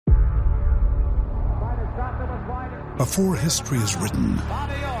Before history is written,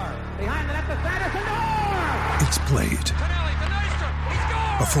 it's played.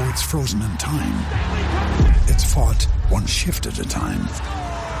 Before it's frozen in time, it's fought one shift at a time.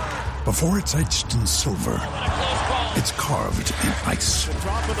 Before it's etched in silver, it's carved in ice.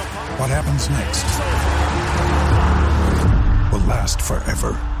 What happens next will last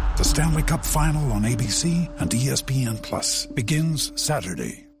forever. The Stanley Cup Final on ABC and ESPN Plus begins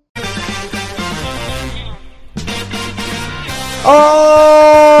Saturday.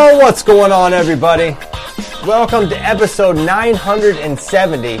 Oh, what's going on, everybody? Welcome to episode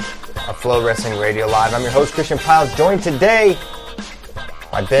 970 of Flow Wrestling Radio Live. I'm your host, Christian Piles, joined today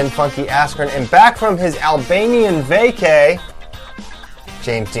by Ben Funky Askren, and back from his Albanian vacay,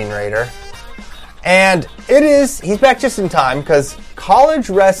 James Dean Rader. And he's back just in time because college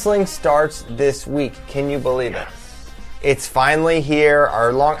wrestling starts this week. Can you believe it? It's finally here.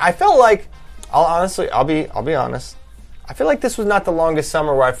 I felt like, I'll be honest. I feel like this was not the longest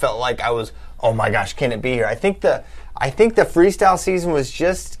summer where I felt like I was, oh my gosh, can it be here? I think the freestyle season was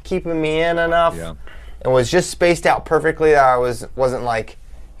just keeping me in enough, and was just spaced out perfectly that I wasn't like,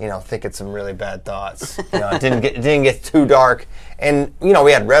 thinking some really bad thoughts. It didn't get too dark. And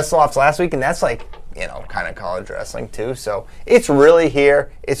we had Wrestle-Offs last week, and that's like, kind of college wrestling too. So it's really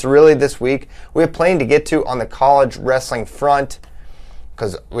here. It's really this week. We have plenty to get to on the college wrestling front,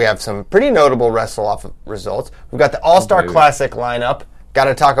 because we have some pretty notable Wrestle-Off results. We've got the All-Star Classic lineup. Got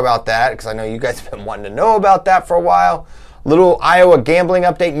to talk about that, because I know you guys have been wanting to know about that for a while. Little Iowa gambling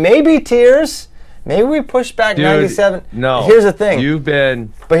update. Maybe tiers. Maybe we push back 97. No. Here's the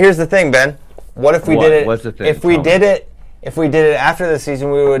thing. But here's the thing, Ben. What if we did it? What's the thing? If we did it after the season,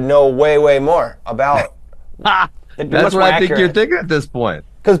 we would know way, way more about it. That's what I think you're thinking at this point.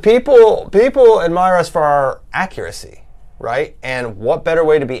 Because people admire us for our accuracy. Right? And what better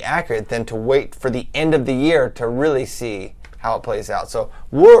way to be accurate than to wait for the end of the year to really see how it plays out? So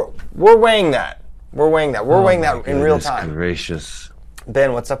we're weighing that. We're weighing that in real time. Gracious.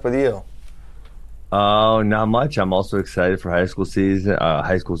 Ben, what's up with you? Oh, not much. I'm also excited for high school season.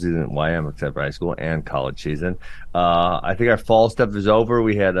 Well, I am excited for high school and college season. I think our fall stuff is over.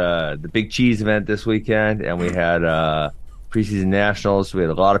 We had the Big Cheese event this weekend, and we had preseason nationals. We had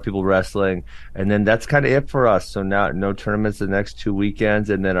a lot of people wrestling, and then that's kind of it for us. So now no tournaments the next 2 weekends,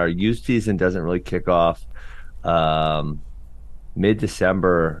 and then our youth season doesn't really kick off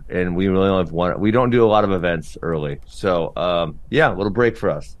mid-December, and we really only have one. We don't do a lot of events early, so a little break for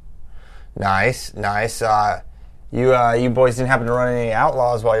us. Nice. You boys didn't happen to run any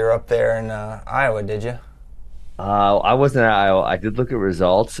outlaws while you were up there in Iowa, did you? I wasn't at Iowa. I did look at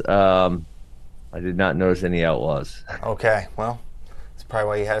results. I did not notice any outlaws. Okay, well, that's probably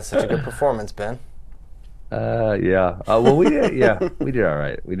why you had such a good performance, Ben. Yeah. Well, we did. Yeah, we did all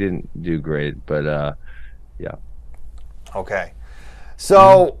right. We didn't do great, but yeah. Okay.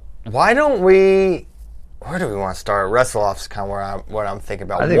 So why don't we? Where do we want to start? Wrestle-Off's kind of what I'm thinking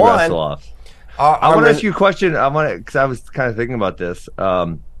about. I think Wrestle-Off. I want to ask you a question. Because I was kind of thinking about this.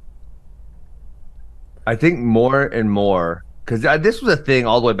 I think more and more. Because this was a thing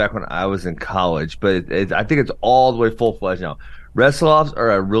all the way back when I was in college, but I think it's all the way full-fledged now. Wrestle-Offs are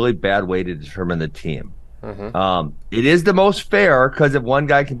a really bad way to determine the team. Mm-hmm. It is the most fair, because if one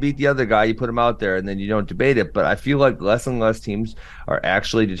guy can beat the other guy, you put him out there, and then you don't debate it. But I feel like less and less teams are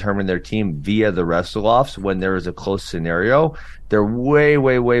actually determining their team via the Wrestle-Offs when there is a close scenario. They're way,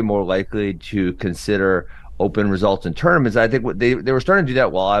 way, way more likely to consider open results in tournaments. I think they were starting to do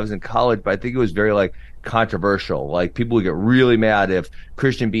that while I was in college, but I think it was very controversial. Like, people would get really mad if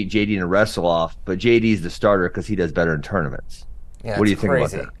Christian beat JD in a Wrestle-Off, but JD's the starter because he does better in tournaments. Yeah, what do you think about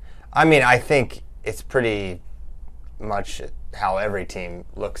that? I mean, I think it's pretty much how every team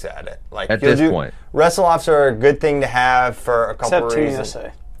looks at it. Like, at this point, Wrestle-Offs are a good thing to have for a couple of reasons.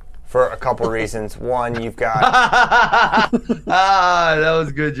 USA. For a couple reasons. One, you've got that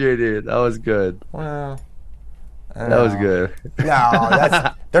was good, JD. That was good. Well, that was good.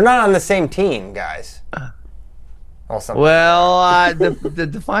 No, they're not on the same team, guys.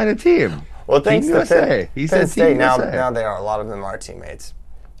 Define a team. Well, thanks to USA. He said State. Team USA. Now they are. A lot of them are teammates.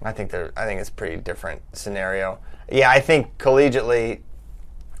 I think it's a pretty different scenario. Yeah, I think collegiately,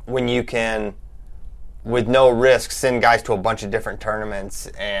 when you can, with no risk, send guys to a bunch of different tournaments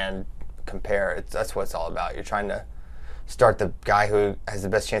and compare, that's what it's all about. You're trying to start the guy who has the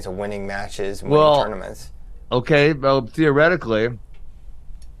best chance of winning matches and winning tournaments. Okay, well, theoretically,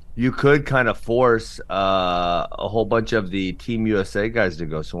 you could kind of force a whole bunch of the Team USA guys to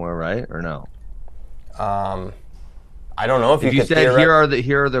go somewhere, right? Or no? I don't know if you said here are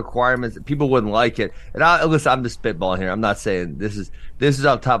the requirements. People wouldn't like it. And listen, I'm just spitballing here. I'm not saying this is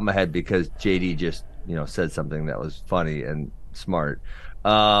off the top of my head because JD just said something that was funny and smart.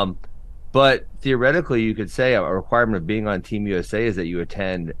 But theoretically, you could say a requirement of being on Team USA is that you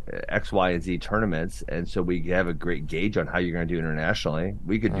attend X, Y, and Z tournaments, and so we have a great gauge on how you're going to do internationally.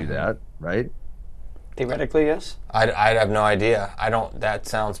 We could do that, right? Theoretically, yes. I'd have no idea. That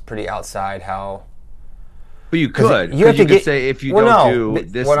sounds pretty outside how. But you could. You could say if you don't do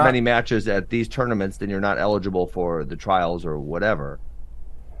this many matches at these tournaments, then you're not eligible for the trials or whatever.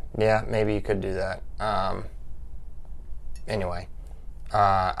 Yeah, maybe you could do that. Anyway.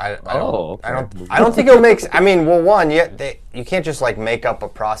 I don't think it'll make. I mean, well, one, you can't just like make up a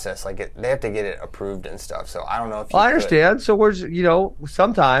process. Like they have to get it approved and stuff. So I don't know if. I understand. So we're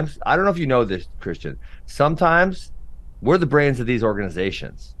sometimes I don't know if you know this, Christian. Sometimes we're the brains of these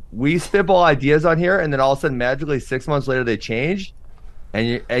organizations. We spitball ideas on here, and then all of a sudden, magically, 6 months later, they change.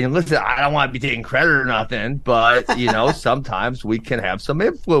 And listen, I don't want to be taking credit or nothing, but sometimes we can have some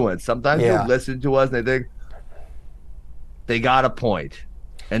influence. Sometimes they listen to us and they think. They got a point,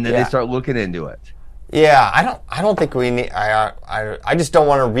 and then they start looking into it. Yeah, I don't think we need. I just don't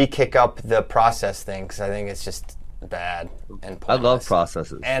want to re-kick up the process thing because I think it's just bad and pointless. I love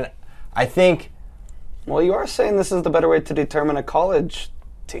processes, and I think. Well, you are saying this is the better way to determine a college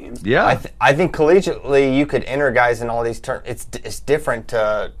team. Yeah, I think collegiately you could enter guys in all these terms. It's different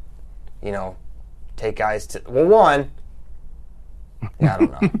to, take guys to. Well, one. Yeah, I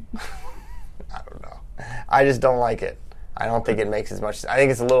don't know. I don't know. I just don't like it. I don't think it makes as much. I think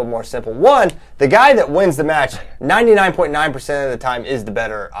it's a little more simple. One, the guy that wins the match 99.9% of the time is the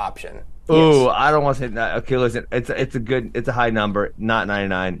better option. Ooh, yes. I don't want to say that. Okay, listen, it's a high number, not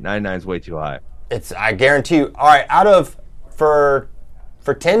 99. 99 is way too high. I guarantee you. All right, for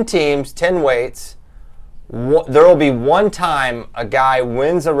 10 teams, 10 weights, there will be one time a guy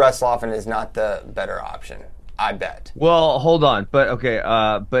wins a Wrestle-Off and is not the better option. I bet. Well, hold on, but okay,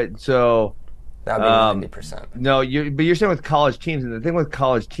 so. That would be 90%. No, you're saying with college teams, and the thing with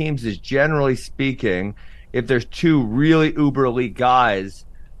college teams is, generally speaking, if there's two really uber elite guys,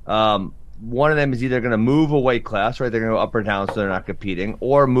 one of them is either going to move a weight class, right? They're going to go up or down, so they're not competing,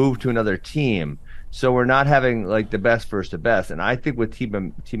 or move to another team. So we're not having like the best versus the best. And I think with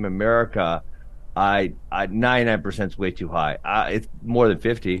Team America, 99% is way too high. It's more than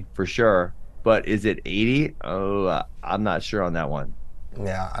 50 for sure, but is it 80? Oh, I'm not sure on that one.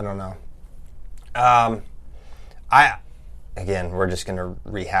 Yeah, I don't know. We're just going to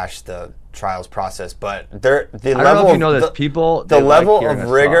rehash the trials process, but the level of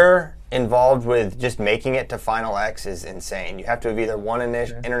rigor involved with just making it to Final X is insane. You have to have either won an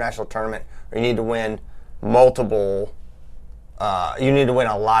international tournament or you need to win multiple. You need to win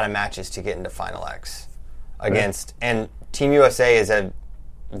a lot of matches to get into Final X against, and Team USA is a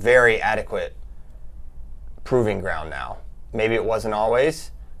very adequate proving ground now. Maybe it wasn't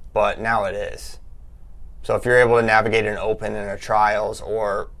always, but now it is. So if you're able to navigate an open and a trials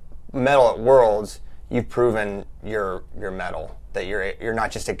or medal at Worlds, you've proven your medal, that you're not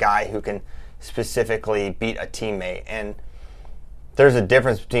just a guy who can specifically beat a teammate. And there's a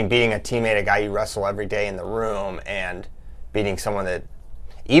difference between beating a teammate, a guy you wrestle every day in the room, and beating someone that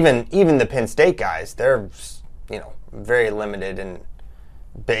even the Penn State guys, they're very limited and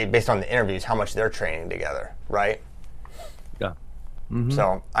based on the interviews how much they're training together, right? Yeah. Mm-hmm.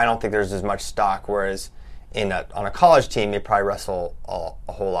 So I don't think there's as much stock, whereas on a college team, they probably wrestle a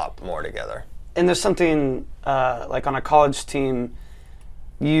whole lot more together. And there's something like on a college team,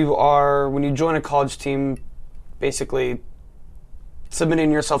 when you join a college team, basically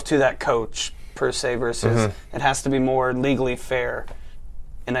submitting yourself to that coach per se, versus it has to be more legally fair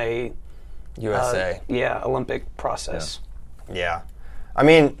in a USA Olympic process. Yeah. I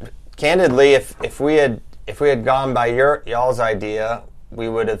mean, candidly, if we had gone by y'all's idea, we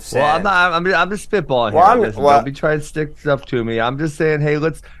would have said. Well, I'm just spitballing here. Don't be trying to stick stuff to me. I'm just saying, hey,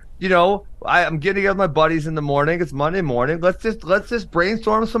 let's. I'm getting out with my buddies in the morning. It's Monday morning. Let's just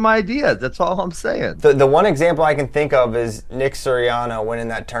brainstorm some ideas. That's all I'm saying. The one example I can think of is Nick Suriano winning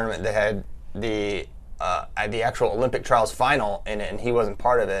that tournament that had the actual Olympic trials final in it, and he wasn't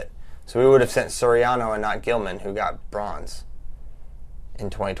part of it. So we would have sent Suriano and not Gilman, who got bronze in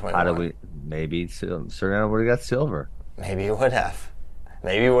 2021. Maybe Suriano would have got silver. Maybe he would have.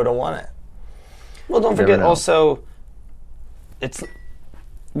 Maybe he would have won it. Well, don't forget also, it's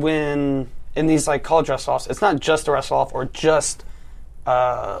when in these like college wrestle-offs, it's not just a wrestle-off or just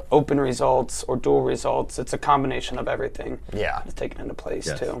open results or dual results. It's a combination of everything. Yeah, it's taken into place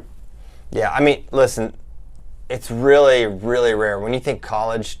too. Yeah, I mean, listen, it's really, really rare when you think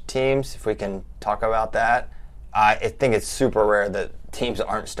college teams. If we can talk about that, I think it's super rare that teams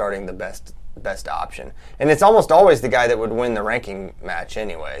aren't starting the best option, and it's almost always the guy that would win the ranking match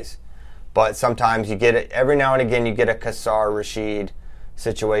anyways. But sometimes you get it, every now and again you get a Kassar Rashid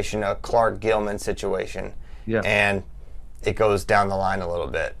situation, a Clark Gilman situation. Yeah. And it goes down the line a little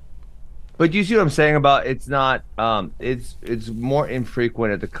bit. But you see what I'm saying about it's not it's more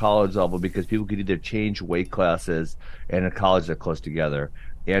infrequent at the college level because people could either change weight classes in a college that close together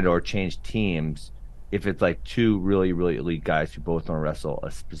and or change teams if it's like two really, really elite guys who both want to wrestle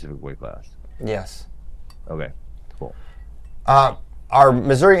a specific weight class. Yes. Okay, cool. Our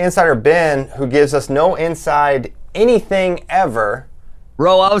Missouri insider Ben, who gives us no inside anything ever.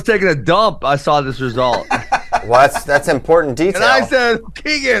 Bro, I was taking a dump. I saw this result. Well, that's important detail. And I said,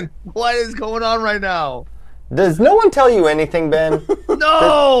 Keegan, what is going on right now? Does no one tell you anything, Ben?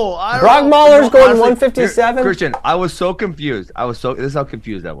 No! Brock Mahler's going honestly, 157? Christian, I was so confused. This is how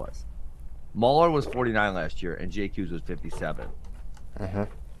confused I was. Mahler was 49 last year, and JQ's was 57. Mm-hmm.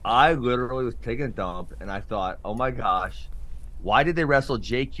 I literally was taking a dump, and I thought, oh my gosh, why did they wrestle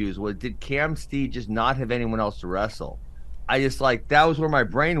JQ's? Well, did Cam Steed just not have anyone else to wrestle? I just, that was where my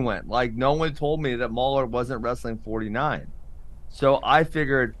brain went. No one told me that Mahler wasn't wrestling 49. So I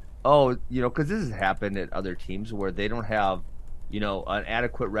figured, because this has happened at other teams where they don't have, an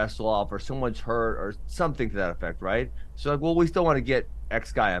adequate wrestle-off or someone's hurt or something to that effect, right? So, we still want to get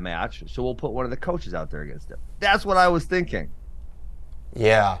X guy a match, so we'll put one of the coaches out there against him. That's what I was thinking.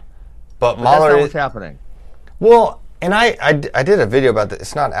 Yeah. But Mahler Mahler... that's not what's happening. Well, and I did a video about this.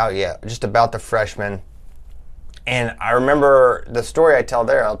 It's not out yet, just about the freshmen. And I remember the story I tell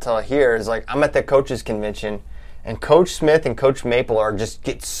there, I'll tell here, is I'm at the coaches convention, and Coach Smith and Coach Maple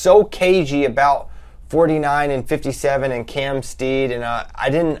get so cagey about 49 and 57 and Cam Steed, and I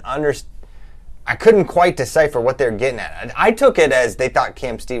didn't understand. I couldn't quite decipher what they're getting at. I took it as they thought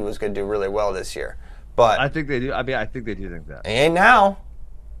Cam Steed was going to do really well this year. But I think they do. I think they do think that. He ain't now.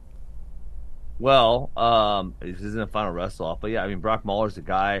 Well, this isn't a final wrestle-off, but yeah, Brock Mahler's the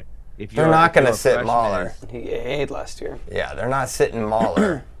guy. They're not going to sit Mahler. He ate last year. Yeah, they're not sitting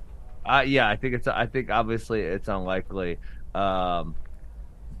Mahler. Yeah, I think obviously it's unlikely.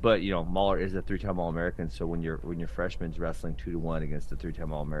 But Mahler is a 3-time All-American, so when your freshman's wrestling 2-1 against a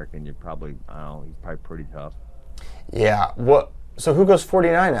 3-time All-American, you're probably he's probably pretty tough. Yeah. So who goes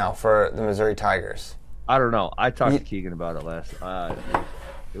 49 now for the Missouri Tigers? I don't know. I talked to Keegan about it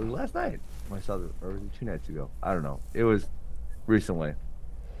it was last night when I saw or was it 2 nights ago? I don't know. It was recently.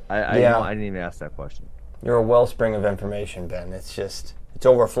 I didn't even ask that question. You're a wellspring of information, Ben. It's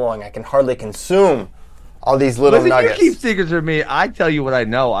overflowing. I can hardly consume all these little nuggets. You keep secrets from me. I tell you what I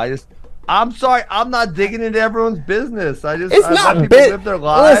know. I'm sorry. I'm not digging into everyone's business. I let people live their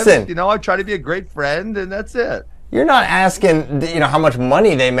lives. Listen, I try to be a great friend, and that's it. You're not asking, how much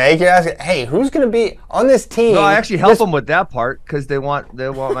money they make. You're asking, hey, who's going to be on this team? No, I actually help them with that part because they want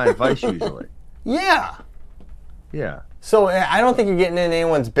my advice usually. Yeah. Yeah. So I don't think you're getting into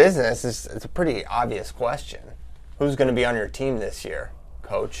anyone's business. It's a pretty obvious question. Who's going to be on your team this year?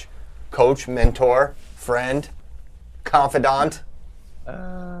 Coach, mentor, friend, confidant.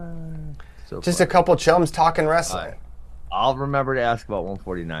 Just a couple chums talking wrestling. I'll remember to ask about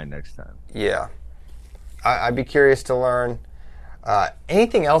 149 next time. Yeah. I'd be curious to learn.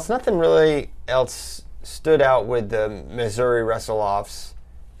 Anything else? Nothing really else stood out with the Missouri Wrestle-Offs.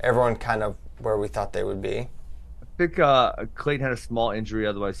 Everyone kind of where we thought they would be. I think Clayton had a small injury.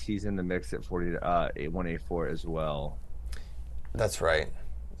 Otherwise, he's in the mix at 184 as well. That's right.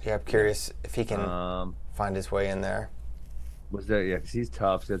 Yeah, I'm curious if he can find his way in there. Was there? Yeah, because he's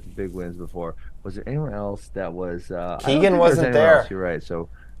tough. He's had the big wins before. Was there anyone else that was? Keegan wasn't there. Else. You're right. So,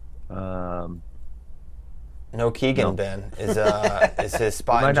 no Keegan. No. Ben is his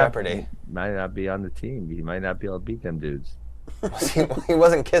spot in jeopardy. Might not be on the team. He might not be able to beat them dudes. He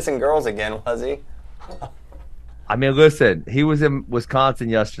wasn't kissing girls again, was he? Listen, he was in Wisconsin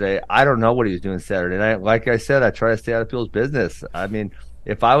yesterday. I don't know what he was doing Saturday night. Like I said, I try to stay out of people's business.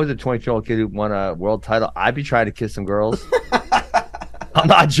 If I was a 22-year-old kid who won a world title, I'd be trying to kiss some girls. I'm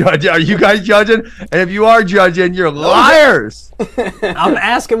not judging. Are you guys judging? And if you are judging, you're liars. I'm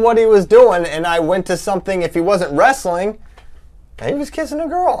asking what he was doing, and I went to something. If he wasn't wrestling, he was kissing a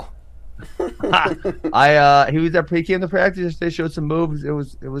girl. He was there. He came to practice. They showed some moves. It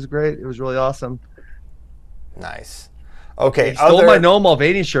was great. It was really awesome. Nice. Okay. He stole my Noam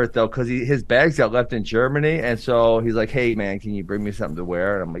Mulvaney shirt though, because his bags got left in Germany, and so he's like, "Hey man, can you bring me something to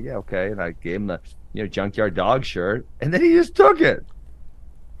wear?" And I'm like, "Yeah, okay." And I gave him the Junkyard Dog shirt, and then he just took it.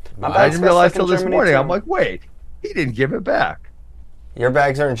 I didn't realize till this morning. I'm like, wait, he didn't give it back. Your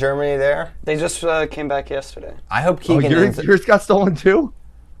bags are in Germany there? They just came back yesterday. I hope Keegan. Yours got stolen too?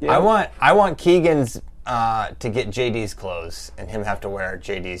 Yeah. I want Keegan's to get JD's clothes and him have to wear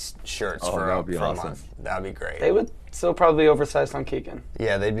JD's shirts for that would be a awesome. month. That would be great. They would still probably be oversized on Keegan.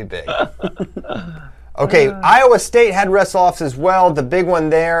 Yeah, they'd be big. Okay, Iowa State had wrestle-offs as well. The big one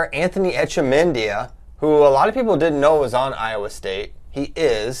there, Anthony Etchemendia, who a lot of people didn't know was on Iowa State. He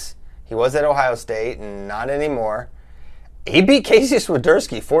is. He was at Ohio State and not anymore. He beat Casey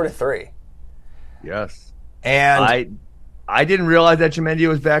Swiderski 4-3. Yes. And I didn't realize that Etchemendia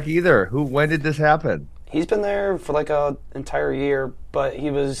was back either. When did this happen? He's been there for like an entire year, but he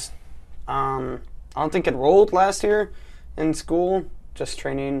was, I don't think enrolled last year in school, just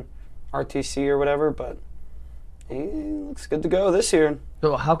training RTC or whatever, but he looks good to go this year.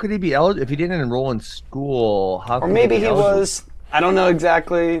 So how could he be eligible if he didn't enroll in school? How Or could maybe be he eligible? was, I don't know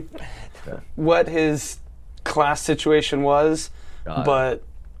exactly what his class situation was, but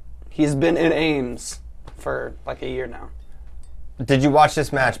he's been in Ames for like a year now. did you watch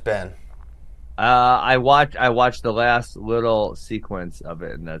this match, Ben? I watched the last little sequence of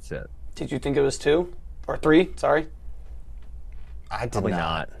it, and that's it. Did you think it was 2 or 3? Sorry. I did Probably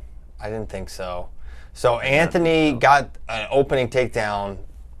not. not. I didn't think so. So Anthony got an opening takedown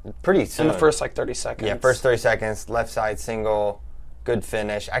pretty soon. In the first like 30 seconds. Yeah, first 30 seconds, left side single, good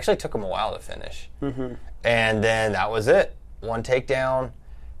finish. Actually took him a while to finish. Mm-hmm. And then that was it. One takedown.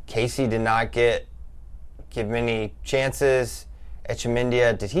 Casey did not give many chances.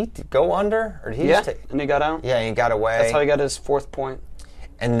 Etchemendia, did he go under? Or did he Yeah, just and he got out. Yeah, he got away. That's how he got his 4th point.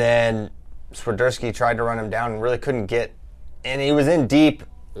 And then Swiderski tried to run him down and really couldn't get, and he was in deep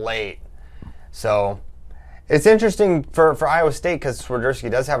late. So it's interesting for Iowa State because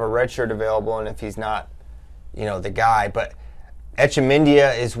Swiderski does have a red shirt available, and if he's not, the guy. But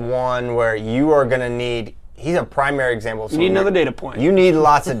Etchemendia is one where you are going to need, he's a primary example of You need another data point. You need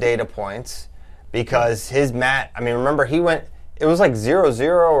lots of data points because his mat, remember it was like 0-0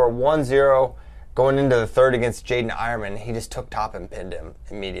 or 1-0 going into the third against Jaden Ironman. He just took top and pinned him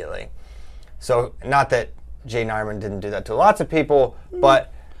immediately. So not that Jaden Ironman didn't do that to lots of people,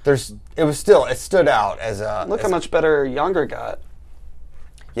 but it stood out as a... Look how much better Younger got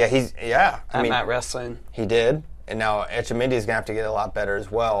at mat wrestling. He did. And now Etchemendia is going to have to get a lot better as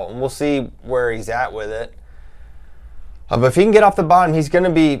well. And we'll see where he's at with it. But if he can get off the bottom, he's going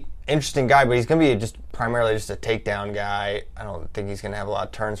to be interesting guy, but he's going to be primarily just a takedown guy. I don't think he's going to have a lot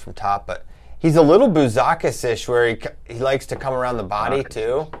of turns from top, but he's a little Bouzakis-ish where he likes to come around the body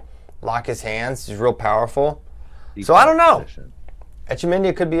too, lock his hands. He's real powerful. So I don't know.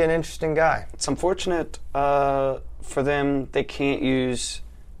 Etchemendia could be an interesting guy. It's unfortunate for them they can't use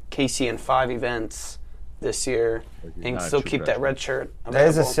Casey in 5 events this year and still keep that red shirt available. That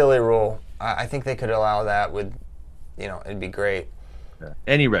is a silly rule. I think they could allow that with, it'd be great. Yeah.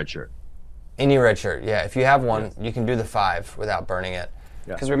 Any red shirt. Any red shirt, yeah. If you have one, you can do the 5 without burning it.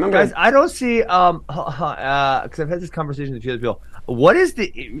 Because remember, guys, I don't see because I've had this conversation with a few other people. What is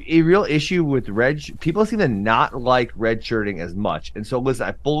a real issue with people seem to not like red shirting as much. And so, listen,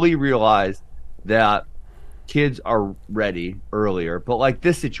 I fully realize that kids are ready earlier, but like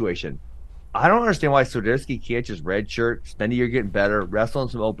this situation, I don't understand why Swiderski can't just red shirt, spend a year getting better, wrestle in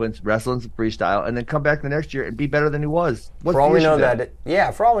some opens, wrestle in some freestyle, and then come back the next year and be better than he was. For all we know that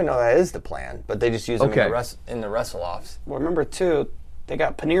is the plan, but they just use him in the wrestle-offs. Well, remember too, they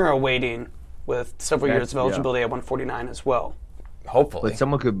got Panera waiting with several years of eligibility at 149 as well. Hopefully. But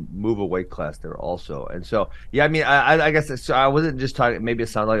someone could move a weight class there also. And so, I guess I wasn't just talking, maybe it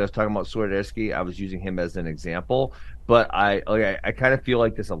sounded like I was talking about Swiderski. I was using him as an example. But I kind of feel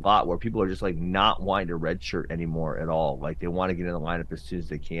like this a lot where people are just like not wanting to redshirt anymore at all. Like they want to get in the lineup as soon as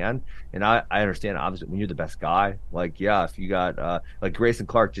they can. And I understand, obviously, when you're the best guy, if you got, like Grayson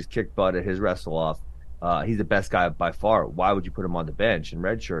Clark just kicked butt at his wrestle-off. He's the best guy by far. Why would you put him on the bench and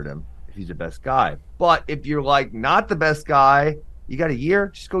redshirt him if he's the best guy? But if you're like not the best guy, you got a year,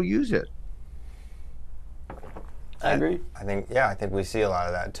 just go use it. I agree. I think we see a lot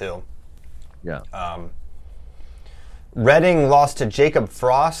of that too. Yeah. Reading lost to Jacob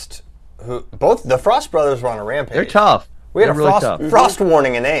Frost, who both the Frost brothers were on a rampage. They're tough. We had They're a Frost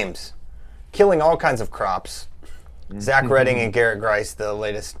warning in Ames, killing all kinds of crops. Zach Redding and Garrett Grice, the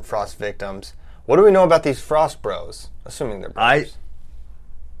latest Frost victims. What do we know about these Frost bros? Assuming they're brothers.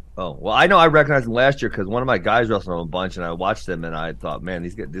 I know I recognized them last year because one of my guys wrestled them a bunch, and I watched them, and I thought, man,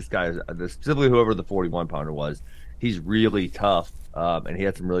 this guy, specifically whoever the 41-pounder was, he's really tough, and he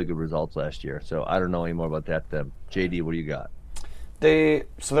had some really good results last year. So I don't know any more about that than JD. What do you got? They're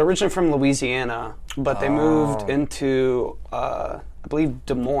originally from Louisiana, but they moved into I believe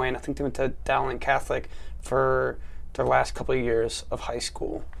Des Moines. I think they went to Dowling Catholic for their last couple of years of high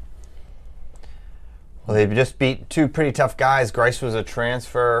school. Well, they just beat 2 pretty tough guys. Grice was a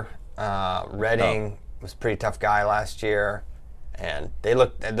transfer. Redding was a pretty tough guy last year. And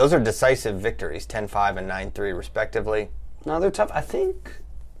those are decisive victories, 10-5 and 9-3 respectively. No, they're tough. I think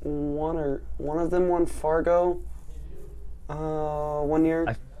one of them won Fargo 1 year.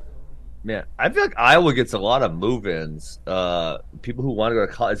 I feel like Iowa gets a lot of move-ins. People who want to go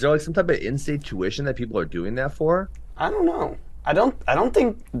to college. Is there like some type of in-state tuition that people are doing that for? I don't know. I don't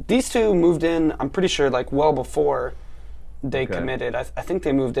think these two moved in. I'm pretty sure like well before they committed. I think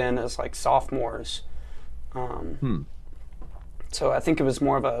they moved in as like sophomores. So I think it was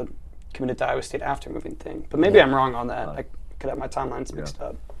more of a committed to Iowa State after moving thing. But maybe I'm wrong on that. I could have my timelines mixed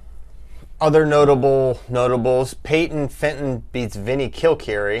up. Other notables, Peyton Fenton beats Vinny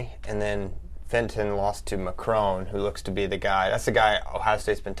Kilcarry, and then Fenton lost to Macron, who looks to be the guy. That's the guy Ohio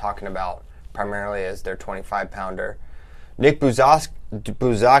State's been talking about primarily as their 25-pounder. Nick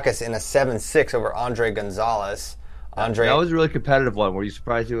Bouzakis in a 7-6 over Andre Gonzalez. That was a really competitive one. Were you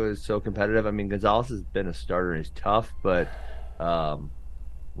surprised it was so competitive? I mean, Gonzalez has been a starter and he's tough, but what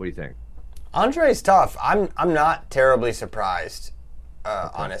do you think? Andre's tough. I'm not terribly surprised,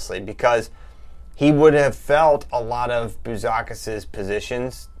 honestly, because he would have felt a lot of Bouzakis'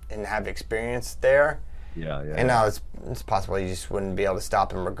 positions and have experience there. Yeah. And now it's possible you just wouldn't be able to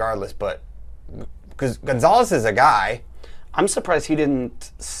stop him regardless, but because Gonzalez is a guy. I'm surprised he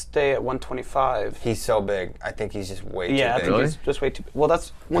didn't stay at 125. He's so big. I think he's just way too big. Yeah, I think he's just way too big. Well,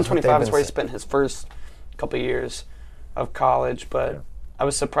 125 is where he spent his first couple of years of college, but I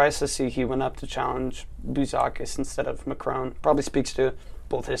was surprised to see he went up to challenge Bouzakis instead of Macron. Probably speaks to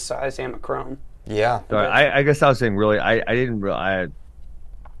both his size and Macron. Yeah. I guess I was saying really, I didn't really,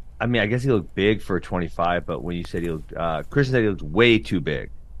 I mean, I guess he looked big for 25, but when you said he looked, Christian said he looked way too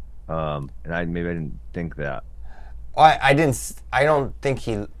big. And I didn't think that. I didn't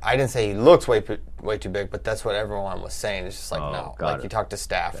say he looks way too big, but that's what everyone was saying. It's just like, no. Like you talk to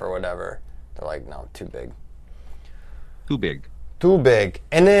staff or whatever. They're like, no, too big. Too big.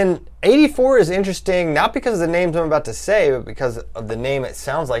 And then 84 is interesting, not because of the names I'm about to say, but because of the name it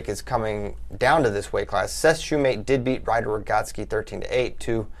sounds like is coming down to this weight class. Seth Shoemate did beat Ryder Rogotsky 13-8,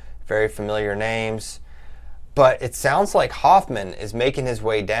 two very familiar names. But it sounds like Hoffman is making his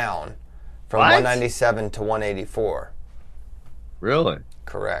way down from 197 to 184. Really?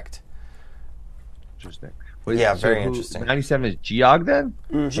 Correct. Interesting. Very interesting. 97 is Geog then?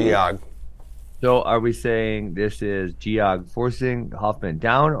 Mm-hmm. Geog. So are we saying this is Geog forcing Hoffman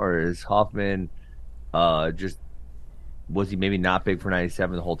down, or is Hoffman was he maybe not big for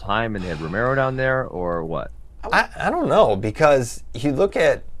 97 the whole time and they had Romero down there, or what? I don't know, because you look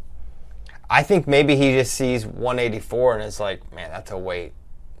at, I think maybe he just sees 184 and is like, man, that's a weight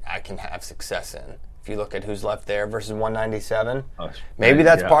I can have success in. If you look at who's left there versus 197, maybe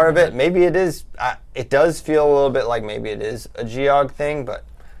that's part of it. Maybe it is. It does feel a little bit like maybe it is a Geog thing, but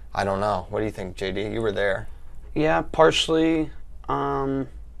I don't know. What do you think, JD? You were there. Yeah, partially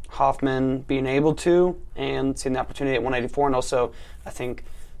Hoffman being able to and seeing the opportunity at 184, and also I think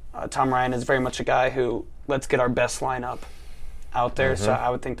Tom Ryan is very much a guy who let's get our best lineup out there. Mm-hmm. So I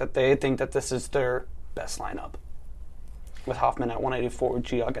would think that they think that this is their best lineup with Hoffman at 184, with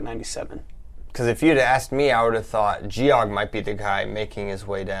Geog at 97. Because if you'd asked me, I would have thought Geog might be the guy making his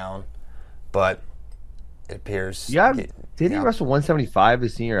way down, but it appears. Yeah, did he wrestle 175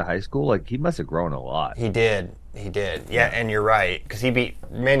 his senior year of high school? Like, he must have grown a lot. He did. Yeah, and you're right, because he beat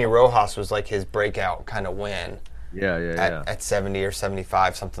Manny Rojas was like his breakout kind of win. Yeah. At 70 or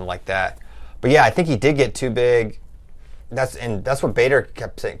 75, something like that. But yeah, I think he did get too big. That's what Bader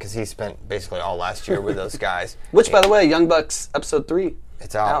kept saying, because he spent basically all last year with those guys. Which, by the way, Young Bucks episode 3.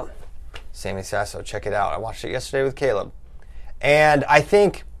 It's out. Sammy Sasso, check it out. I watched it yesterday with Caleb, and I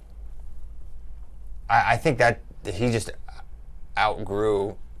think that he just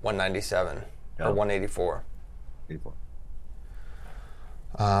outgrew 197 or 184. 84.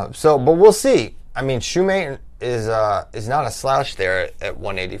 But we'll see. I mean, Shoemate is not a slouch there at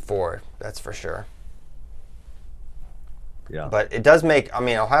 184. That's for sure. Yeah. But it does make. I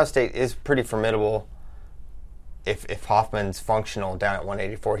mean, Ohio State is pretty formidable. If Hoffman's functional down at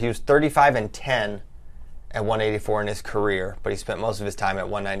 184, he was 35-10 at 184 in his career, but he spent most of his time at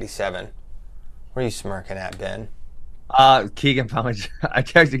 197. What are you smirking at, Ben? Keegan finally. I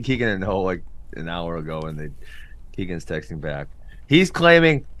texted Keegan a note like an hour ago, and Keegan's texting back. He's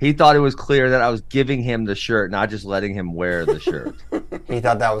claiming he thought it was clear that I was giving him the shirt, not just letting him wear the shirt. He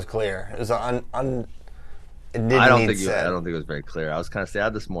thought that was clear. It was it didn't I don't think it was very clear. I was kind of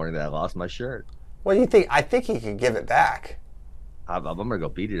sad this morning that I lost my shirt. What do you think? I think he could give it back. I'm going to go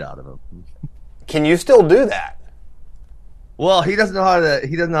beat it out of him. Can you still do that? Well, he doesn't know how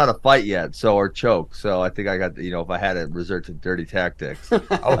to fight yet, or choke. So I think I got if I had to resort to dirty tactics,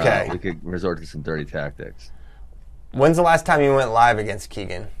 Okay. we could resort to some dirty tactics. When's the last time you went live against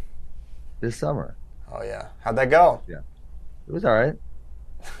Keegan? This summer. Oh yeah, how'd that go? Yeah, it was all right.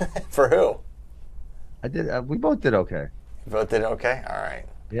 For who? I did. We both did okay. You both did okay. All right.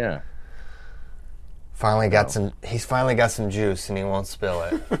 Yeah. He's finally got some juice, and he won't spill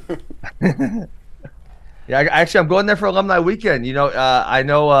it. Yeah, I'm going there for Alumni Weekend. I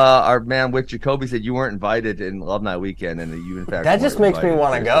know our man Wick Jacoby said you weren't invited in Alumni Weekend, and that you in fact. That just makes me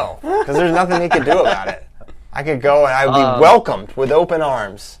want to go because there's nothing he could do about it. I could go and I would be welcomed with open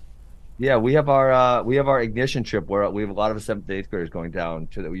arms. Yeah, we have our ignition trip where we have a lot of 7th and 8th graders going down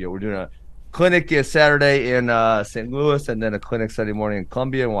to we're doing a clinic Saturday in St. Louis, and then a clinic Sunday morning in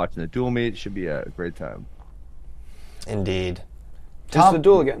Columbia, and watching the dual meet. Should be a great time. Indeed. Who's the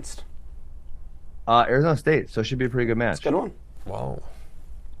duel against? Arizona State, so it should be a pretty good match. It's a good one. Whoa.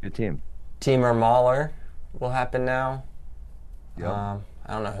 Good team. Teamer Mahler will happen now. Yep. I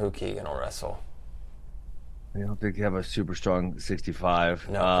don't know who Keegan will wrestle. I don't think they have a super strong 65.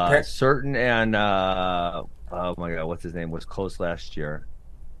 No. Certain and oh my God, what's his name? Was close last year.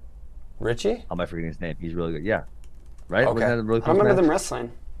 Richie? How am I forgetting his name? He's really good. Yeah. Right? Okay. Wasn't that a really I close remember match? them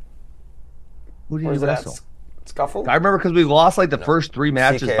wrestling. Who did Or you is it at wrestle? Scuffle? I remember because we lost like the first 3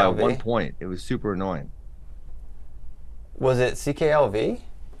 matches by CKLV? 1 point. It was super annoying. Was it CKLV?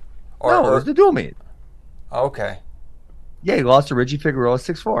 No, it was the dual meet. Okay. Yeah, he lost to Richie Figueroa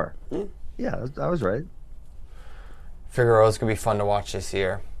 6-4. Mm. Yeah, I was right. Figueroa's going to be fun to watch this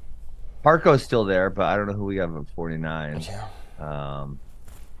year. Parco's still there, but I don't know who we have at 49. Yeah.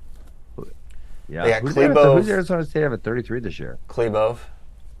 Yeah. They got Who's Klebov. Arizona State have at 33 this year? Klebov.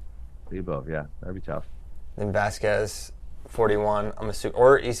 Klebov, yeah. That'd be tough. Then Vasquez, 41. I'm assuming.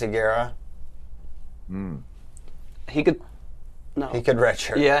 Or Isagera. He could. No. He could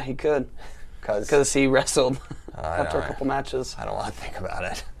redshirt. Yeah, he could. Because he wrestled after a couple matches. I don't want to think about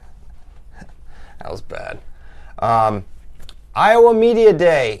it. That was bad. Iowa Media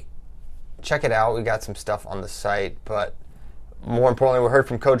Day. Check it out. We got some stuff on the site, but more importantly, we heard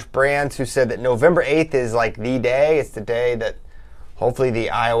from Coach Brands, who said that November 8th is like the day. It's the day that hopefully the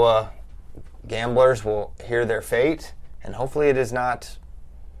Iowa gamblers will hear their fate, and hopefully it is not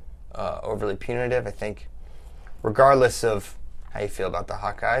overly punitive. I think regardless of how you feel about the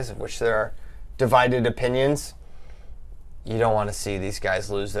Hawkeyes, of which there are divided opinions, you don't want to see these guys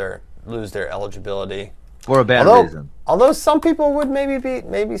lose their eligibility. For a bad reason. Although some people would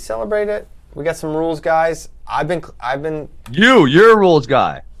maybe celebrate it. We got some rules, guys. I've been You're a rules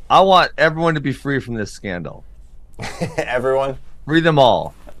guy. I want everyone to be free from this scandal. everyone. Free them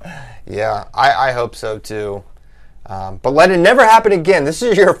all. Yeah, I hope so too. But let it never happen again. This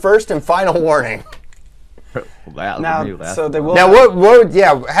is your first and final warning. Now, so they will. Now, what?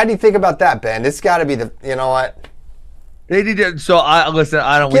 Yeah, how do you think about that, Ben? It's got to be the. You know what? They need to. So listen.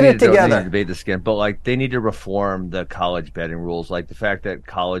 I don't. Get we it need to together. debate this again, but like they need to reform the college betting rules. Like the fact that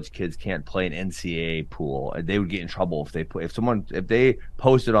college kids can't play an NCAA pool, and they would get in trouble if they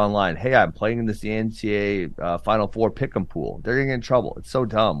posted online, "Hey, I'm playing in this NCAA Final Four pick'em pool." They're gonna get in trouble. It's so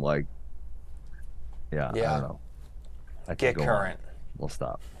dumb. Like, yeah. I don't know. Get current. We'll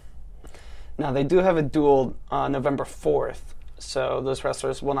stop. Now, they do have a duel November 4th, so those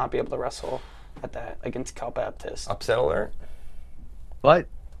wrestlers will not be able to wrestle at that against Cal Baptist. Upset alert. But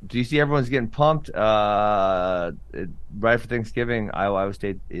do you see everyone's getting pumped? Right for Thanksgiving, Iowa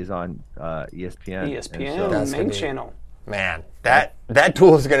State is on ESPN. ESPN, That's main gonna be- channel. Man, that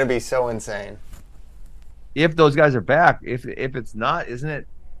duel is going to be so insane. If those guys are back, if it's not, isn't it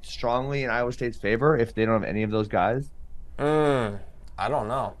strongly in Iowa State's favor if they don't have any of those guys? I don't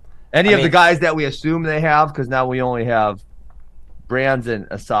know. Any of the guys that we assume they have, because now we only have Brands and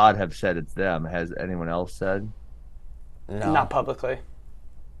Assad have said it's them. Has anyone else said? No, Not publicly.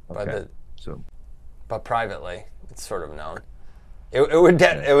 Okay. but privately, it's sort of known. It would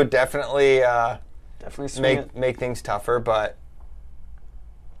definitely Definitely swing it. make things tougher, but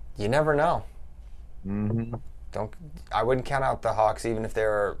you never know. Mm-hmm. I wouldn't count out the Hawks even if they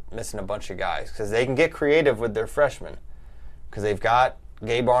were missing a bunch of guys, because they can get creative with their freshmen, because they've got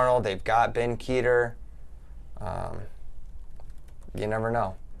Gabe Arnold, they've got Ben Keeter. You never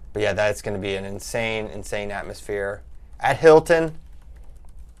know. But yeah, that's going to be an insane atmosphere at Hilton.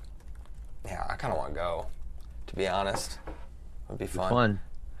 Yeah, I kind of want to go, to be honest. It would be fun.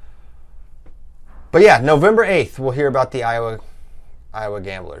 But yeah, November 8th, we'll hear about the Iowa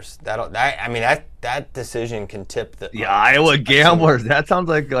Gamblers. That decision can tip the Iowa Gamblers. That sounds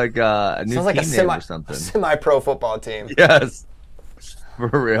like a new sounds like team name or something. semi-pro football team. Yes, for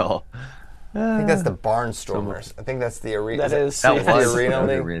real. I think that's the Barnstormers. I think that's the arena. That is That was the the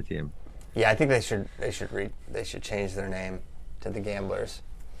league? arena team. Yeah, I think they should change their name to the Gamblers.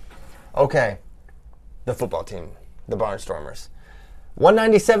 Okay, the football team, the Barnstormers.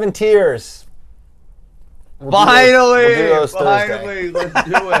 197 tiers. Finally, we'll do those Thursday. finally, let's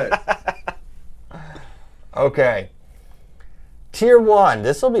do it. Okay. Tier 1,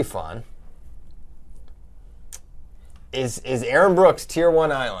 this will be fun. Is Aaron Brooks Tier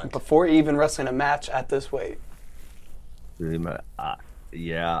 1 Island? Before even wrestling a match at this weight.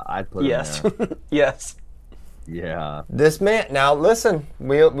 Yeah, I'd put Yes. him there. Yes. Yeah. This man, now listen,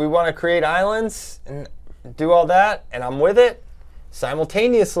 we want to create islands and do all that, and I'm with it.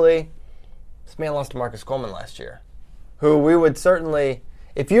 Simultaneously, this man lost to Marcus Coleman last year, who we would certainly,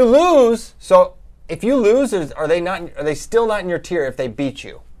 if you lose, are they still not in your tier if they beat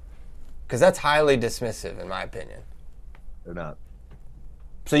you? Because that's highly dismissive, in my opinion. They're not.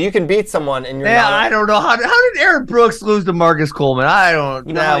 So you can beat someone and you're Yeah, not. I don't know how did Aaron Brooks lose to Marcus Coleman? I don't.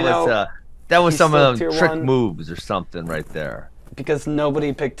 You know how I know That was he's some still of them tier trick one? moves or something right there. Because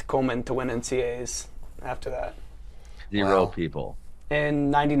nobody picked Coleman to win NCAAs after that. Zero Wow. people.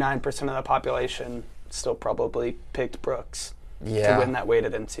 And 99% of the population still probably picked Brooks Yeah. to win that weight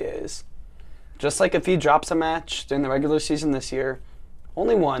at NCAAs. Just like if he drops a match during the regular season this year,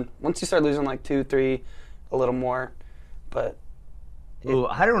 only one. Once you start losing like 2, 3, a little more. But Ooh,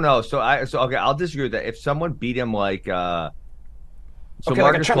 I don't know. So okay, I'll disagree with that. If someone beat him like Okay, like a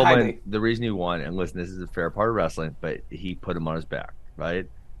Marcus Trent Coleman, Heidley. the reason he won, and listen, this is a fair part of wrestling, but he put him on his back, right?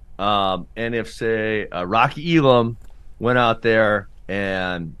 And if say Rocky Elam went out there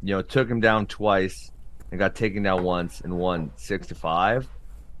and took him down twice and got taken down once and won 6-5,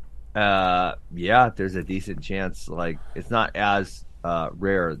 yeah, there's a decent chance. Like it's not as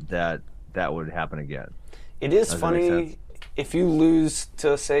rare that would happen again. it is Does that make funny sense? if you lose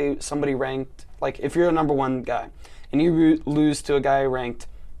to, say, somebody ranked, like if you're a number one guy and you lose to a guy ranked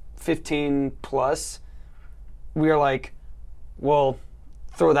 15 plus, we are like, well,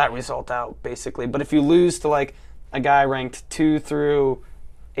 throw that result out, basically. But if you lose to like a guy ranked 2 through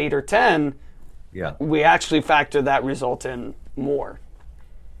 8 or 10, Yeah. we actually factor that result in more.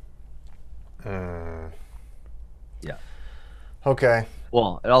 Yeah. Okay.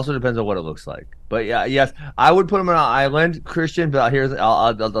 Well, it also depends on what it looks like. But yeah, yes, I would put him on an island, Christian. But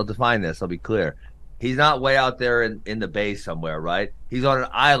I'll define this. I'll be clear. He's not way out there in the bay somewhere, right? He's on an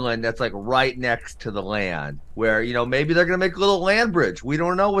island that's like right next to the land, where maybe they're gonna make a little land bridge. We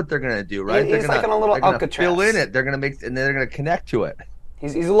don't know what they're gonna do, right? He's like on a little they're gonna Alcatraz. fill in it. They're gonna make and they're gonna connect to it.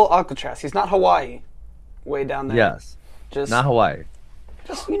 He's a little Alcatraz. He's not Hawaii, way down there. Yes, just not Hawaii.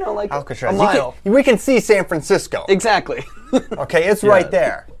 Just like Alcatraz. a mile. We can see San Francisco. Exactly. Okay, it's right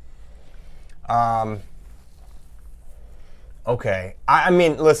there. Okay. I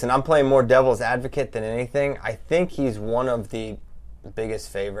mean, listen, I'm playing more devil's advocate than anything. I think he's one of the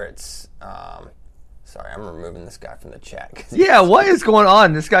biggest favorites. Sorry, I'm removing this guy from the chat. 'Cause Yeah, what is going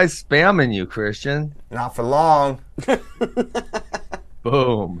on? This guy's spamming you, Christian. Not for long.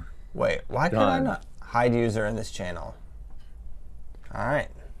 Boom. Wait, why could I Done. not hide user in this channel? All right.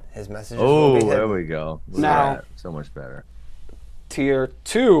 His messages will Oh, be there hidden. we go. Look at Now- that. So much better. Tier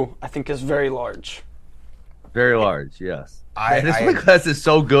 2, I think, is very large. Very large, yes. I- Man, this I- weight class is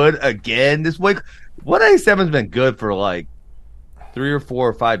so good again. This weight 187's been good for like 3 or 4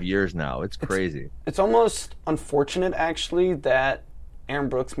 or 5 years now. It's crazy. It's almost unfortunate, actually, that Aaron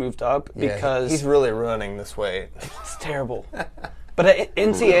Brooks moved up Yeah, because he's really ruining this weight. it's terrible. But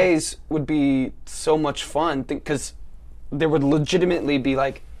NCAAs would be so much fun because there would legitimately be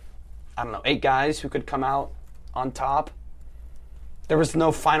like, I don't know, 8 guys who could come out on top. There was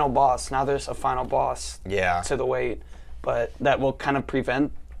no final boss. Now there's a final boss Yeah. to the weight. But that will kind of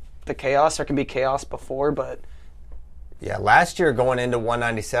prevent the chaos. There can be chaos before, but Yeah, last year going into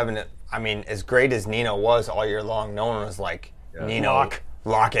 197, I mean, as great as Nino was all year long, no one was like, Nino,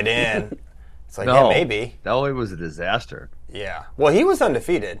 lock it in. It's like, yeah, maybe. That weight was a disaster. Yeah. Well, he was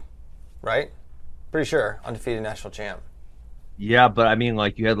undefeated, right? Pretty sure. Undefeated national champ. Yeah, but I mean,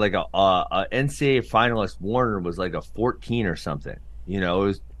 like you had like a NCAA finalist Warner was like a 14 or something. It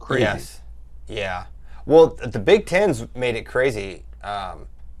was crazy. Yes. Yeah. Well, the Big Ten's made it crazy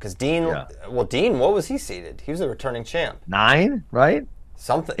because Dean. Yeah. Well, Dean, what was he seeded? He was a returning champ. 9, right?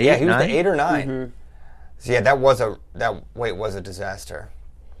 Something. 8, yeah, he was 9? the 8 or 9. So yeah, that weight was a disaster.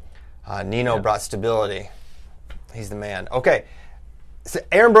 Nino brought stability. He's the man. Okay, so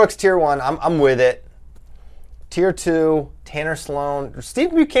Aaron Brooks, tier 1. I'm with it. Tier 2, Tanner Sloan.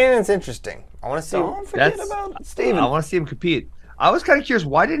 Steve Buchanan's interesting. I want to see. don't forget That's- about Steven. I want to see him compete. I was kind of curious,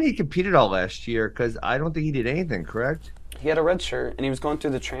 why didn't he compete at all last year? Because I don't think he did anything, correct? He had a red shirt, and he was going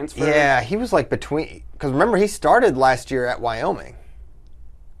through the transfer. Yeah, he was like between, because remember, he started last year at Wyoming.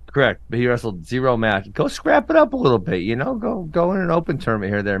 Correct, but he wrestled 0 match. Go scrap it up a little bit, Go in an open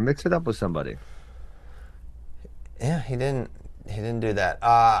tournament here, there, mix it up with somebody. Yeah, he didn't do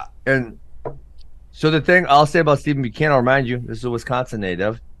that. And so the thing I'll say about Stephen Buchanan, I'll remind you, this is a Wisconsin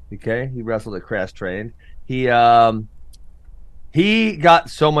native. Okay, he wrestled at Crash Trained. He got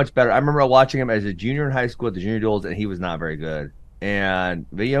so much better. I remember watching him as a junior in high school at the junior duels, and he was not very good.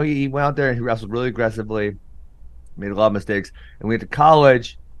 But he went out there and he wrestled really aggressively, made a lot of mistakes. And we went to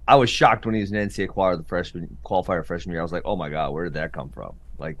college. I was shocked when he was an NCAA qualifier freshman year. I was like, oh my God, where did that come from?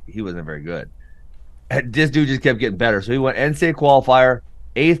 Like, he wasn't very good. And this dude just kept getting better. So he went NCAA qualifier,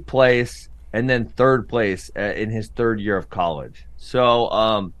 8th place, and then 3rd place in his 3rd year of college. So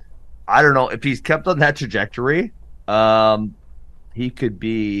I don't know if he's kept on that trajectory. He could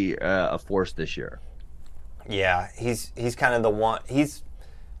be a force this year. Yeah, he's kind of the one. He's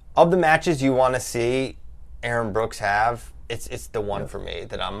of the matches you want to see Aaron Brooks have. It's the one for me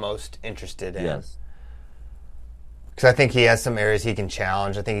that I'm most interested in. Yes. Because I think he has some areas he can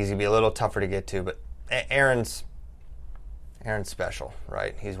challenge. I think he's gonna be a little tougher to get to, but Aaron's special,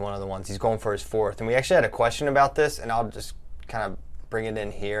 right? He's one of the ones. He's going for his 4th, and we actually had a question about this, and I'll just kind of bring it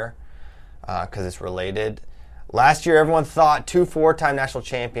in here because it's related. Last year, everyone thought 2 4-time national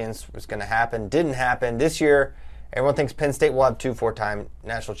champions was going to happen. Didn't happen. This year, everyone thinks Penn State will have 2 4-time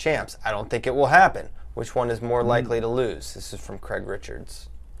national champs. I don't think it will happen. Which one is more likely to lose? This is from Craig Richards.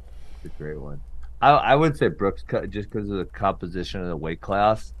 It's a great one. I would say Brooks, just because of the composition of the weight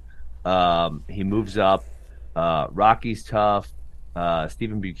class. He moves up. Rocky's tough.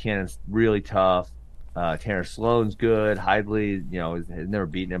 Stephen Buchanan's really tough. Tanner Sloan's good. Hidley, has never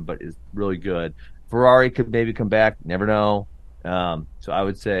beaten him, but is really good. Ferrari could maybe come back. Never know. So I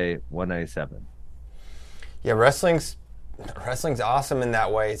would say 197. Yeah, wrestling's awesome in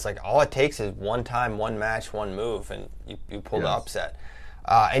that way. It's like all it takes is one time, one match, one move, and you pull the upset.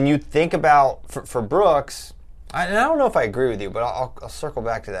 And you think about, for Brooks, and I don't know if I agree with you, but I'll circle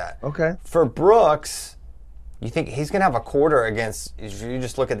back to that. Okay. For Brooks, you think he's going to have a quarter against, if you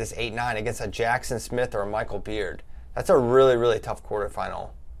just look at this 8-9, against a Jackson Smith or a Michael Beard. That's a really, really tough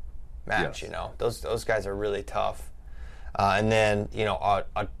quarterfinal match, Those guys are really tough. And then,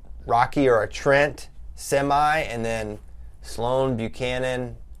 a Rocky or a Trent semi, and then Sloan,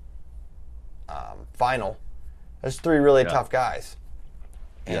 Buchanan, final. There's 3 really tough guys.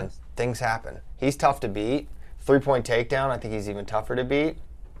 And things happen. He's tough to beat. 3-point takedown, I think he's even tougher to beat.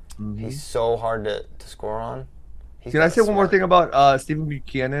 Mm-hmm. He's so hard to score on. Can I say one more thing about Stephen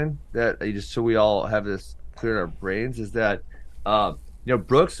Buchanan, that just so we all have this clear in our brains, is that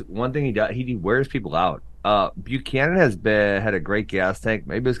Brooks, one thing he does, he wears people out. Buchanan has had a great gas tank.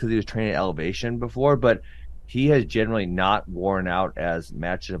 Maybe it's because he was training at elevation before, but he has generally not worn out as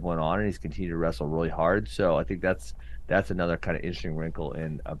matches have went on, and he's continued to wrestle really hard. So I think that's another kind of interesting wrinkle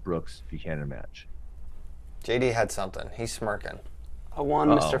in a Brooks Buchanan match. JD had something. He's smirking.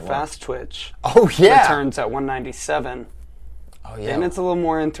 Mr. Fast Twitch. Oh, yeah. Returns at 197. Oh, yeah. And it's a little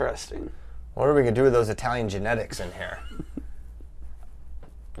more interesting. What are we going to do with those Italian genetics in here?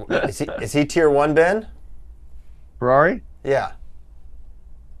 Is he tier 1, Ben? Ferrari? Yeah.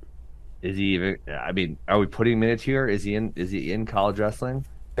 Is he even? I mean, are we putting him in a tier? Is he in college wrestling?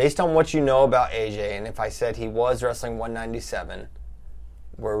 Based on what you know about AJ, and if I said he was wrestling 197,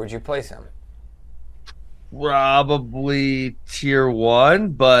 where would you place him? Probably tier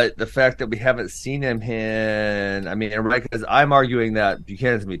 1, but the fact that we haven't seen him because I'm arguing that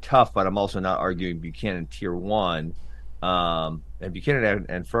Buchanan's gonna be tough, but I'm also not arguing Buchanan tier 1. And Buchanan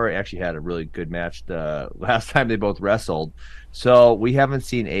and Ferrari actually had a really good match the last time they both wrestled. So we haven't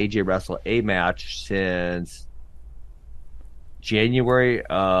seen AJ wrestle a match since January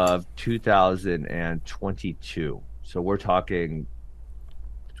of 2022. So we're talking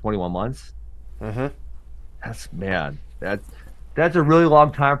 21 months. Mm-hmm. That's a really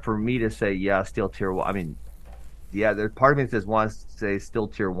long time for me to say, yeah, still tier 1. I mean, yeah, there's part of me that wants to say still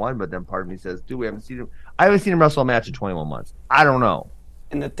tier 1, but then part of me says, dude, I haven't seen him wrestle a match in 21 months. I don't know.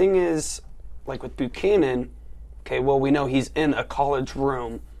 And the thing is, like with Buchanan, okay, well, we know he's in a college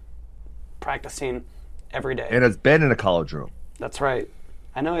room practicing every day. And it's been in a college room. That's right.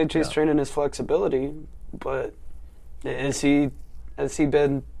 I know AJ's training his flexibility, but has he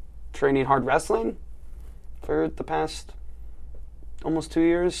been training hard wrestling for the past almost 2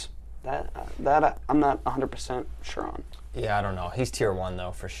 years? That I'm not 100% sure on. Yeah, I don't know. He's tier 1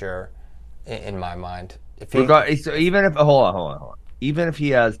 though, for sure, in my mind. So even if hold on. Even if he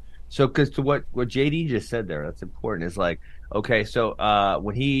has So, because to what JD just said there, that's important. Is like, okay, so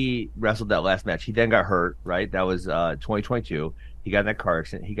when he wrestled that last match, he then got hurt. Right, that was 2022. He got in that car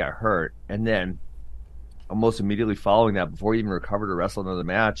accident. He got hurt, and then almost immediately following that, before he even recovered to wrestle another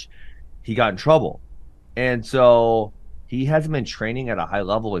match, he got in trouble, and so he hasn't been training at a high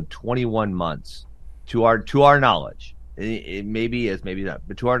level in 21 months, to our knowledge. It maybe is, maybe not,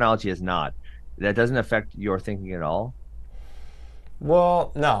 but to our knowledge, he has not. That doesn't affect your thinking at all.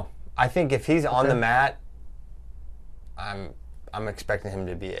 Well, no. I think if he's on the mat, I'm expecting him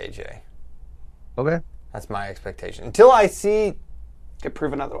to be AJ. Okay. That's my expectation. Until I see... Get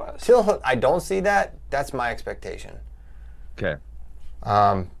proven otherwise. Until I don't see that, that's my expectation. Okay.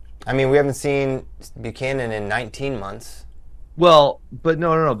 I mean, we haven't seen Buchanan in 19 months. Well, but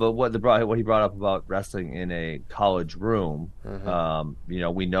no. But what he brought up about wrestling in a college room,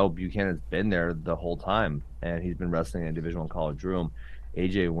 we know Buchanan's been there the whole time, and he's been wrestling in a Division I college room.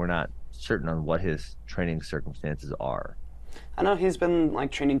 AJ, we're not certain on what his training circumstances are. I know he's been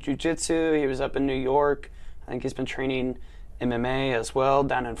training jiu-jitsu. He was up in New York. I think he's been training MMA as well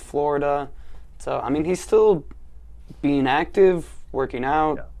down in Florida. So, I mean, he's still being active, working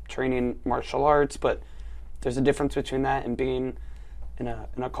out, training martial arts, but there's a difference between that and being in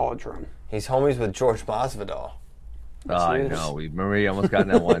a college room. He's homies with George Masvidal. I know. Remember he almost got in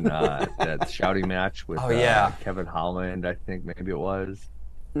that one, that shouting match with Kevin Holland, I think maybe it was.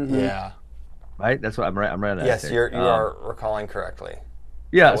 Mm-hmm. Yeah. Right? That's what I'm right on that. Yes, you are recalling correctly.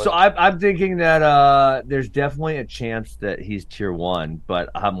 Yeah, so I'm thinking that there's definitely a chance that he's tier 1, but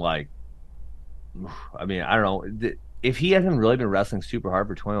I'm like, I mean, I don't know. If he hasn't really been wrestling super hard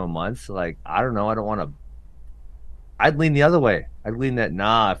for 21 months, I don't know. I don't want to. I'd lean the other way. I'd lean that,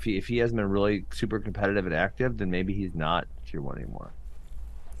 if he hasn't been really super competitive and active, then maybe he's not tier 1 anymore.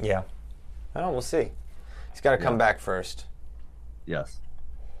 Yeah. I don't know. We'll see. He's got to come back first. Yes.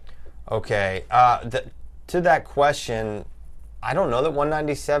 Okay. To that question, I don't know that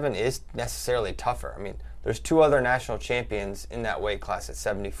 197 is necessarily tougher. I mean, there's 2 other national champions in that weight class at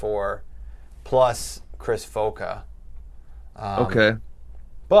 74, plus Chris Foca. Okay.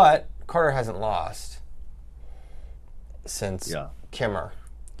 But Carter hasn't lost since Kimmer.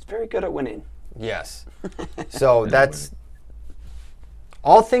 He's very good at winning. Yes. So that's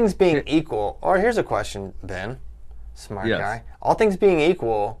all things being equal. Or here's a question, Ben. Smart guy. All things being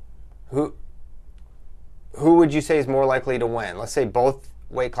equal, who would you say is more likely to win? Let's say both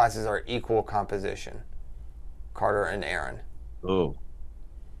weight classes are equal composition. Carter and Aaron. Oh.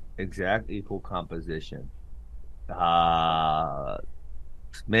 Exact equal composition.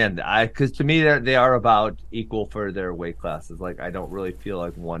 Man, because to me they are about equal for their weight classes. I don't really feel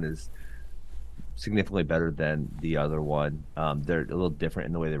like one is significantly better than the other one. They're a little different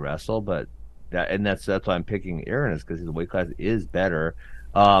in the way they wrestle, but that's why I'm picking Aaron, is because his weight class is better.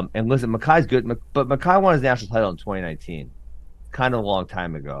 And listen, Makai's good, but Makai won his national title in 2019, kind of a long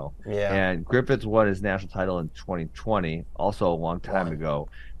time ago. Yeah. And Griffiths won his national title in 2020, also a long time ago.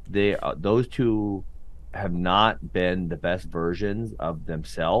 Those two have not been the best versions of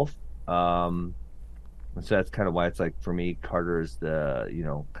themselves. And so that's kind of why it's for me, Carter is the,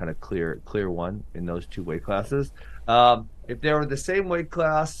 kind of clear one in those 2 weight classes. If they were the same weight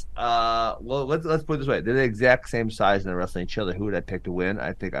class, well, let's put it this way. They're the exact same size and they're wrestling each other. Who would I pick to win?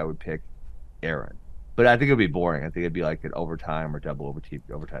 I think I would pick Aaron. But I think it would be boring. I think it'd be like an overtime or double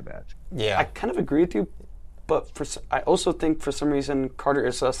overtime match. Yeah. I kind of agree with you, but I also think for some reason Carter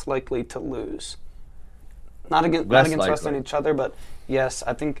is less likely to lose. Not against wrestling each other, but yes,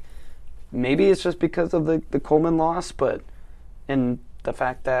 I think maybe it's just because of the Coleman loss, but in the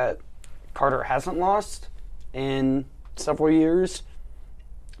fact that Carter hasn't lost in several years.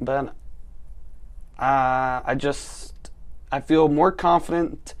 But I feel more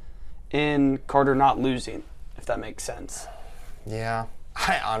confident in Carter not losing, if that makes sense. Yeah.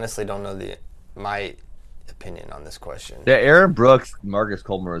 I honestly don't know my opinion on this question. The Aaron Brooks Marcus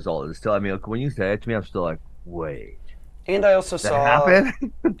Coleman result is still, when you say it to me, I'm still like, wait. And I also saw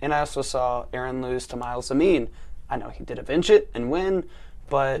happen? Aaron lose to Miles Amin. I know he did avenge it and win,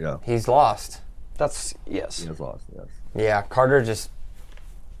 but he's lost. Yes. He has lost, yes. Yeah, Carter just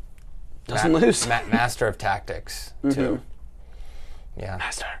doesn't lose. Master of tactics, too. Yeah.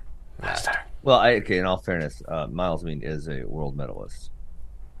 Master. Well, in all fairness, Miles Amin is a world medalist.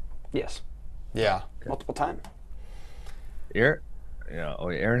 Yes. Yeah. Okay. Multiple time.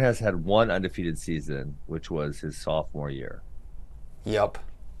 Aaron has had 1 undefeated season, which was his sophomore year. Yep.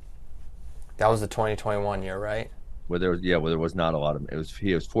 That was the 2021 year, right? Where there was not a lot of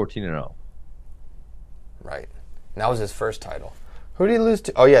he was 14-0. Right. And that was his first title. Who did he lose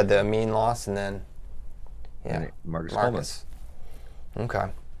to? Oh yeah, the Amin loss, and then Marcus Coleman.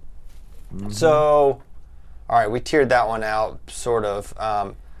 Okay. So, all right, we tiered that one out, sort of.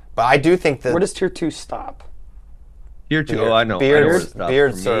 But I do think that Where does tier 2 stop? Tier 2, I know. Beard, I know where it stops.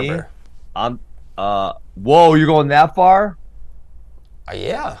 Beard For me, server. Whoa, you're going that far?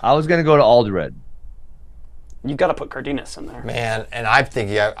 Yeah. I was going to go to Aldred. You got to put Cardenas in there. Man, and I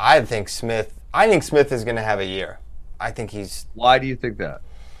think Smith is going to have a year. I think he's... Why do you think that?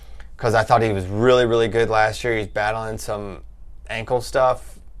 Because I thought he was really, really good last year. He's battling some ankle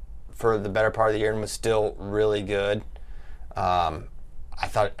stuff for the better part of the year and was still really good. I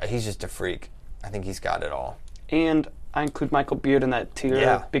thought he's just a freak. I think he's got it all. And I include Michael Beard in that tier.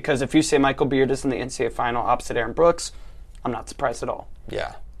 Yeah. Because if you say Michael Beard is in the NCAA final opposite Aaron Brooks, I'm not surprised at all.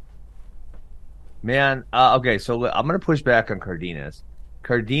 Yeah. Man, okay, so I'm going to push back on Cardenas.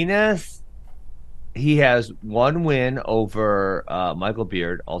 Cardenas, he has one win over Michael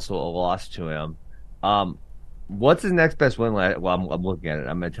Beard, also a loss to him. What's his next best win? Well, I'm looking at it.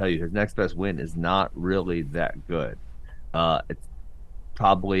 I'm going to tell you his next best win is not really that good. It's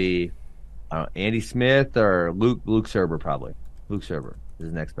probably Andy Smith or Luke Serber, probably. Luke Serber is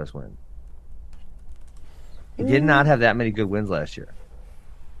his next best win. He did not have that many good wins last year.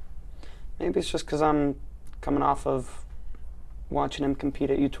 Maybe it's just because I'm coming off of watching him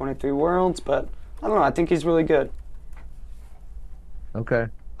compete at U23 Worlds, but I don't know. I think he's really good. Okay.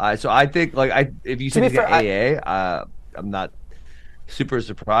 So I think, if you said he's got AA, I'm not super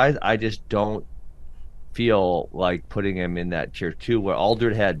surprised. I just don't feel like putting him in that tier 2 where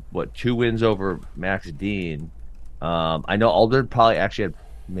Aldred had, 2 wins over Max Dean. I know Aldred probably actually had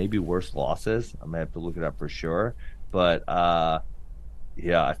maybe worse losses. I might have to look it up for sure. But,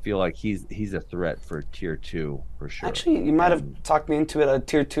 yeah, I feel like he's a threat for tier 2 for sure. Actually, you might have talked me into it. A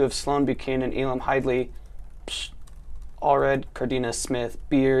tier 2 of Sloan Buchanan, Elam Hidley, Allred, Cardenas, Smith,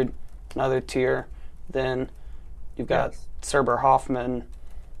 Beard, another tier. Then you've got Serber, Hoffman,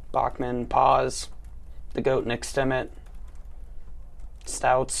 Bachman, Paz, the GOAT, Nick Stemmet,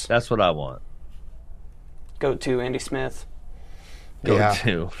 Stouts. That's what I want. GOAT 2, Andy Smith. GOAT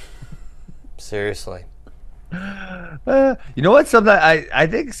 2. Seriously. You know what? Sometimes I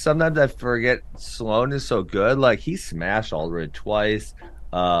think sometimes I forget Sloan is so good. Like, he smashed Aldred twice.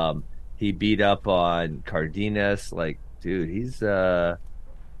 He beat up on Cardenas. Like, dude, he's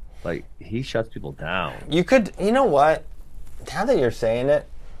he shuts people down. You know what? Now that you're saying it,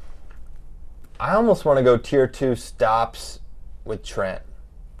 I almost want to go tier 2 stops with Trent.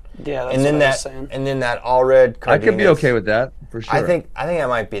 Yeah, that's what I was saying. And then that Allred Cardenas. I could be okay with that for sure. I think that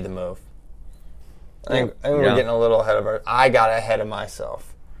might be the move. I think we're getting a little ahead of our. I got ahead of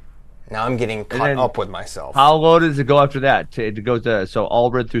myself. Now I'm getting caught up with myself. How low does it go after that? It goes to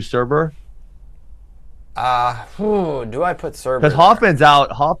Allred through Serber. Do I put Serber? Because Hoffman's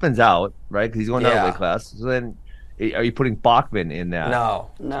out, right? Because he's going down to weight class. So then, are you putting Bachman in that?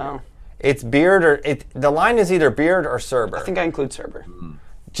 No. It's Beard or the line is either Beard or Serber. I think I include Serber.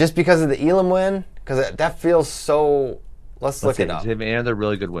 Just because of the Elam win, because that feels so. Let's look it up. And they're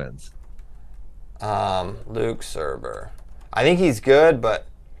really good wins. Luke Serber. I think he's good, but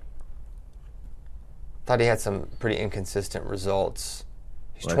thought he had some pretty inconsistent results.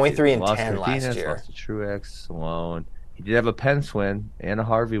 He's 23 and 10 last year. Lost to Truex, Sloan. He did have a Pence win and a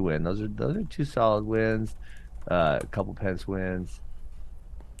Harvey win. Those are 2 solid wins. A couple Pence wins.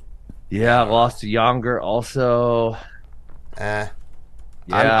 Yeah, lost to Younger also. Yeah,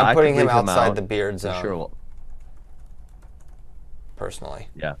 I'm putting him outside the Beard zone. Sure. Personally.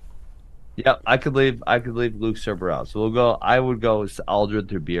 Yeah. Yeah, I could leave Luke Serber out. So I would go Aldred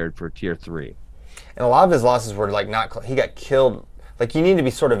through Beard for tier 3. And a lot of his losses were he got killed. Like, you need to be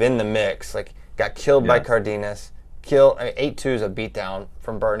sort of in the mix. Like, got killed by Cardenas. 8-2 is a beatdown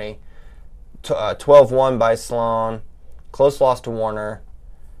from Bernie. 12-1 by Sloan. Close loss to Warner.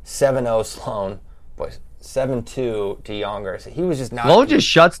 7-0 Sloan. Boy, 7-2 to Younger. So he was just not. Sloan just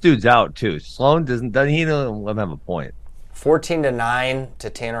shuts dudes out too. Sloan doesn't he let him have a point. 14-9 to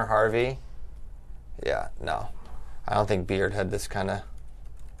Tanner Harvey. Yeah, no. I don't think Beard had this kind of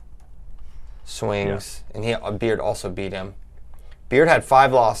swings. Yeah. And Beard also beat him. Beard had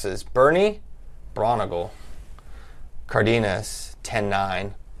 5 losses. Bernie, Bronigal, Cardenas,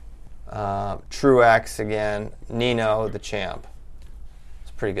 10-9. Truex again. Nino, the champ.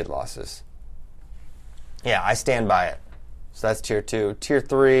 It's pretty good losses. Yeah, I stand by it. So that's tier 2. Tier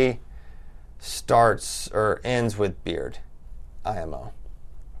 3 starts or ends with Beard. IMO.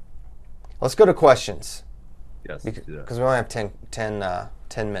 Let's go to questions. Yes. Because we only have 10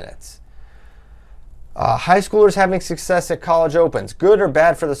 minutes. High schoolers having success at college opens, good or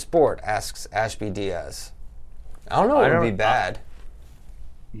bad for the sport? Asks Ashby Diaz. I don't know. It would be bad.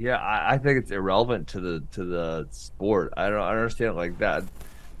 I think it's irrelevant to the sport. I don't understand it like that.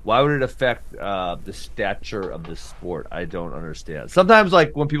 why would it affect the stature of the sport? I don't understand. Sometimes,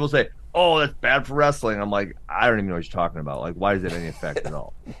 like, when people say, oh, that's bad for wrestling, I'm like, I don't even know what you're talking about. Like, why does it have any effect at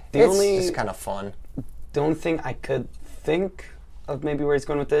all? It's kind of fun. The only thing I could think of maybe where he's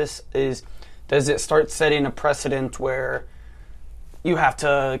going with this is, does it start setting a precedent where you have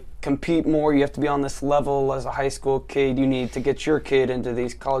to compete more, you have to be on this level as a high school kid, you need to get your kid into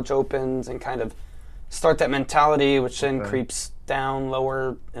these college opens and kind of start that mentality, which then creeps down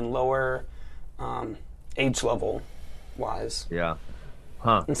lower and lower age level wise. Yeah.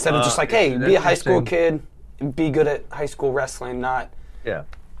 Huh. Instead of just like, hey, be a high school kid, be good at high school wrestling, not... Yeah.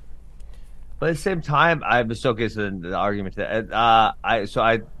 But at the same time, I'm so curious in the argument that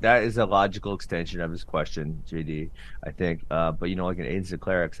that is a logical extension of his question, JD. I think, but like in Aiden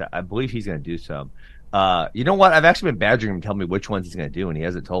Sinclair, I believe he's going to do some. You know what? I've actually been badgering him to tell me which ones he's going to do, and he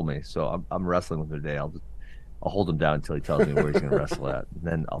hasn't told me. So I'm wrestling with him today. I'll hold him down until he tells me where he's going to wrestle at, and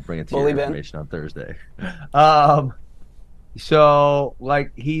then I'll bring it to your information on Thursday. So,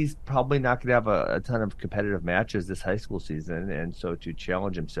 like, he's probably not going to have a ton of competitive matches this high school season, and so to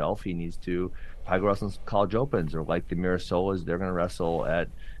challenge himself, he needs to probably go wrestle in college opens, or like the Mirasolas, they're going to wrestle at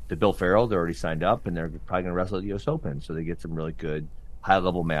the Bill Farrell. They're already signed up, and they're probably going to wrestle at the U.S. Open, so they get some really good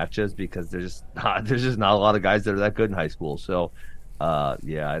high-level matches because there's just not a lot of guys that are that good in high school. So, I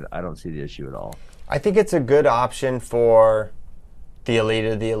don't see the issue at all. I think it's a good option for the elite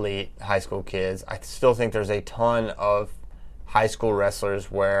of the elite high school kids. I still think there's a ton of high school wrestlers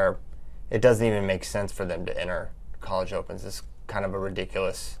where it doesn't even make sense for them to enter college opens. It's kind of a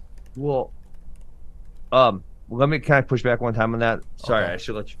ridiculous. Well, can I push back one time on that? Sorry, okay. I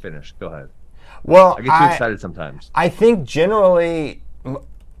should let you finish. Go ahead. Well, I get too excited sometimes. I think generally,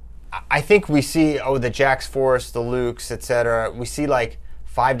 we see the Jacks Forrest, the Lukes, etc. We see like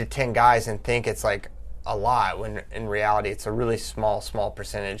 5 to 10 guys and think it's like a lot, when in reality it's a really small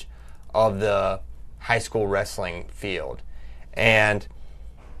percentage of the high school wrestling field. And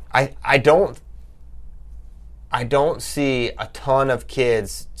I don't see a ton of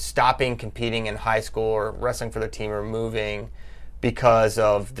kids stopping competing in high school or wrestling for their team or moving because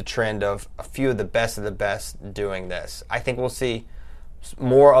of the trend of a few of the best doing this. I think we'll see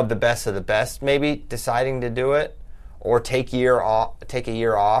more of the best maybe deciding to do it, or take a year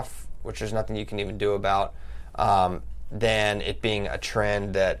off, which there's nothing you can even do about, than it being a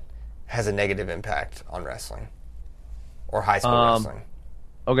trend that has a negative impact on wrestling. Or high school wrestling.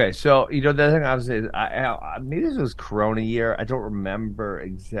 Okay, so the other thing I was saying, maybe this was Corona year. I don't remember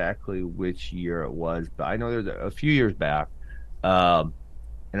exactly which year it was, but I know there was a few years back, and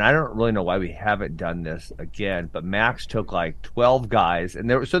I don't really know why we haven't done this again. But Max took like 12 guys, and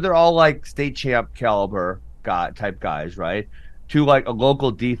they're all like state champ caliber type guys, right? To like a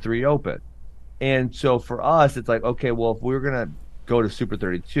local D3 Open, and so for us, it's like, okay, well, if we were gonna go to Super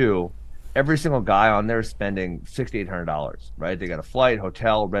 32. Every single guy on there is spending $600-800, right? They got a flight,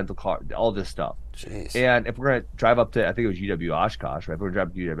 hotel, rental car, all this stuff. Jeez. And if we're going to drive up to, I think it was UW Oshkosh, right? If we're going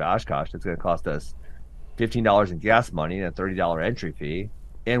to drive to UW Oshkosh, it's going to cost us $15 in gas money and a $30 entry fee.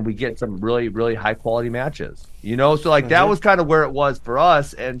 And we get some really, really high quality matches, So like that was kind of where it was for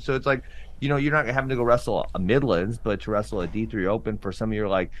us. And so it's like, you're not having to go wrestle a Midlands, but to wrestle a D3 Open for some of your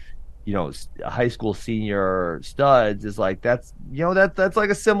like, high school senior studs is like, that's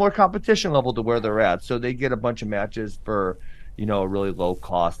like a similar competition level to where they're at. So they get a bunch of matches for, a really low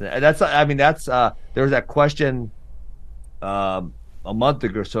cost. And there was that question a month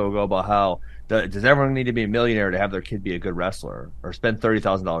or so ago about how does everyone need to be a millionaire to have their kid be a good wrestler or spend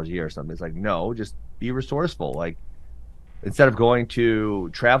 $30,000 a year or something? It's like, no, just be resourceful. Like, instead of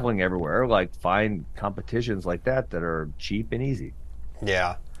traveling everywhere, like find competitions like that are cheap and easy.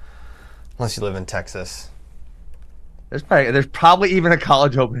 Yeah. Unless you live in Texas. There's probably even a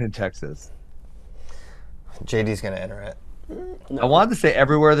college open in Texas. JD's going to enter it. No. I wanted to say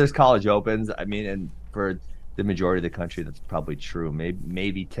everywhere there's college opens. I mean, and for the majority of the country, that's probably true.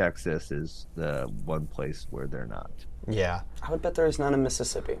 Maybe Texas is the one place where they're not. Yeah. I would bet there is none in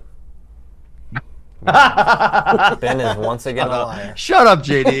Mississippi. Ben is once again a liar. Shut up,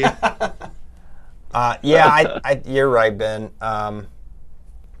 JD. You're right, Ben.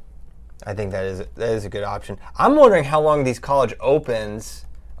 I think that is a good option. I'm wondering how long these college opens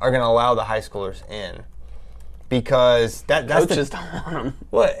are going to allow the high schoolers in, because that's coaches don't want them.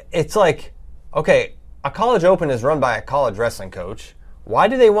 Well, it's like, okay, a college open is run by a college wrestling coach. Why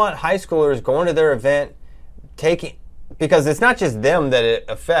do they want high schoolers going to their event because it's not just them that it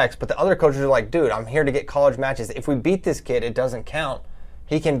affects, but the other coaches are like, dude, I'm here to get college matches. If we beat this kid, it doesn't count.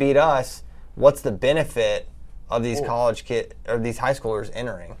 He can beat us. What's the benefit of these college kids or these high schoolers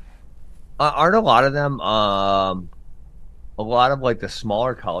entering? Aren't a lot of them a lot of like the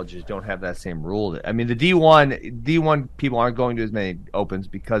smaller colleges don't have that same rule. I mean, the D1 people aren't going to as many opens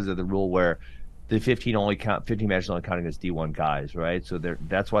because of the rule where the 15 matches only counting as D1 guys, right? So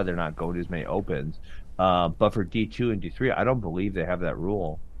that's why they're not going to as many opens. But for D2 and D3, I don't believe they have that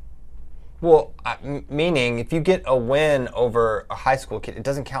rule. Well, meaning if you get a win over a high school kid, it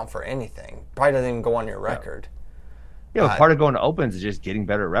doesn't count for anything. Probably doesn't even go on your record. Yeah, but part of going to opens is just getting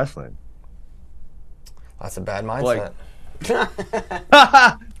better at wrestling. That's a bad mindset.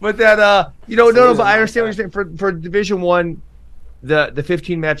 But that but I understand what you're saying. For Division One, the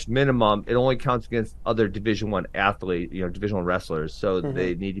 15 match minimum, it only counts against other Division One athletes, Division One wrestlers. So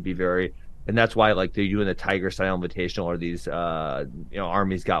they need to be very, and that's why like they're doing the Tiger Style Invitational or these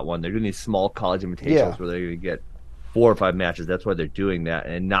Army's got one. They're doing these small college invitationals where they're going to get 4 or 5 matches. That's why they're doing that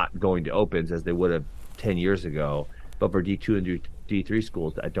and not going to opens as they would have 10 years ago. But for D2 and D3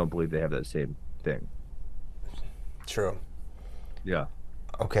 schools, I don't believe they have that same thing. True. Yeah.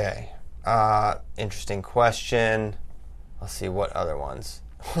 Okay. Interesting question. Let's see what other ones.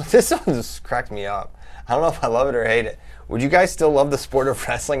 This one just cracked me up. I don't know if I love it or hate it. Would you guys still love the sport of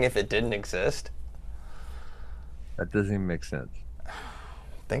wrestling if it didn't exist? That doesn't even make sense.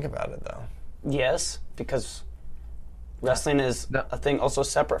 Think about it, though. Yes, because wrestling is a thing also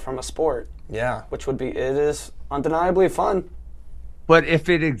separate from a sport. Yeah. It is undeniably fun. But if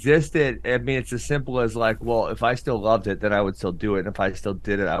it existed, I mean, it's as simple as like, well, if I still loved it, then I would still do it. And if I still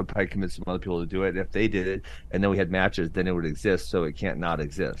did it, I would probably convince some other people to do it. And if they did it, and then we had matches, then it would exist. So it can't not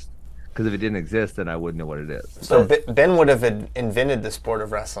exist. Because if it didn't exist, then I wouldn't know what it is. So Ben would have invented the sport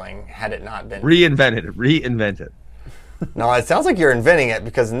of wrestling had it not been. Reinvented. No, it sounds like you're inventing it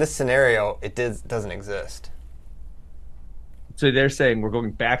because in this scenario, it doesn't exist. So they're saying we're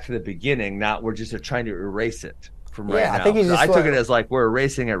going back to the beginning, not we're just trying to erase it from right now. I think I took it as like we're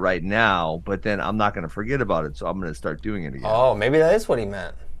erasing it right now, but then I'm not going to forget about it, so I'm going to start doing it again. Oh, maybe that is what he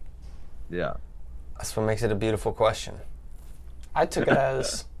meant. Yeah. That's what makes it a beautiful question. I took it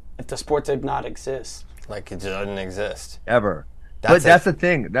as if the sport did not exist. Like it doesn't exist. Ever. That's the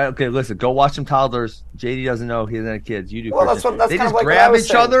thing. Okay, listen, go watch some toddlers. JD doesn't know. He doesn't have kids. You do. Well, that's they just like grab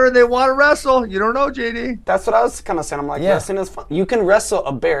each other and they want to wrestle. You don't know, JD. That's what I was kind of saying. I'm like, wrestling is fun. You can wrestle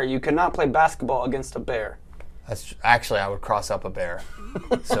a bear. You cannot play basketball against a bear. Actually, I would cross up a bear.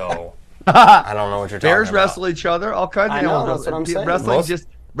 So I don't know what you're talking Bears about. wrestle each other. All kinds of animals. That's what I'm saying.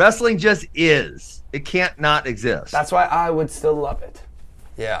 Wrestling just is. It can't not exist. That's why I would still love it.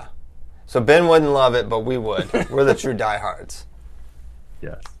 Yeah. So Ben wouldn't love it, but we would. We're the true diehards.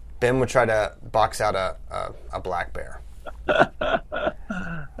 Yes. Ben would try to box out a black bear. I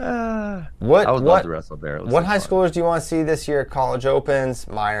would love to wrestle a bear. What high schoolers do you want to see this year at College Opens?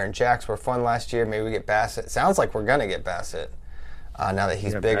 Meyer and Jax were fun last year. Maybe we get Bassett. Sounds like we're going to get Bassett now that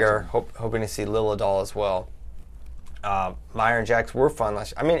he's bigger. Hoping to see Lilladal as well. Meyer and Jax were fun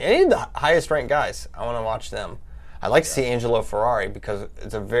last year. I mean, any of the highest ranked guys, I want to watch them. I'd like to see Angelo Ferrari because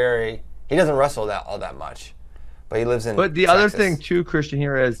he doesn't wrestle all that much. But he lives in But the Texas. other thing, too, Christian,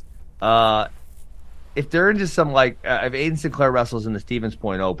 here is if they're into some, like, if Aiden Sinclair wrestles in the Stevens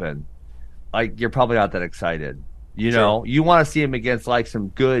Point Open, like, you're probably not that excited. You know? You want to see him against, like, some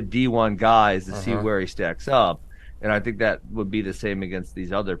good D1 guys to see where he stacks up. And I think that would be the same against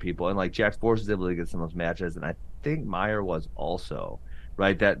these other people. And, like, Jax Force is able to get some of those matches. And I think Meyer was also,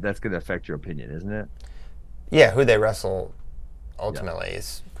 right? That's going to affect your opinion, isn't it? Yeah, who they wrestle ultimately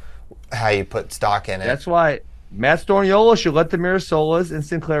is how you put stock in it. That's why Matt Storniolo should let the Mirasolas and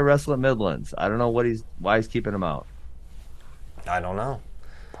Sinclair wrestle at Midlands. I don't know why he's keeping them out. I don't know.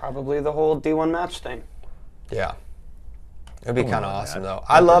 Probably the whole D1 match thing. Yeah. It would be kind of awesome, though.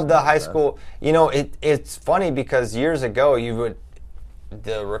 I love the high school. You know, it's funny because years ago,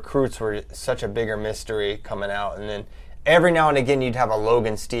 the recruits were such a bigger mystery coming out. And then every now and again, you'd have a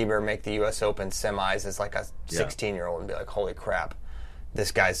Logan Stieber make the U.S. Open semis as like a 16-year-old and be like, holy crap,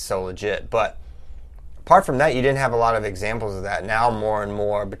 this guy's so legit. But apart from that, you didn't have a lot of examples of that. Now more and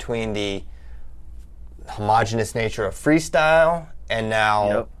more between the homogenous nature of freestyle and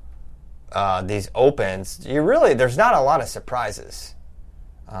now these opens, there's not a lot of surprises.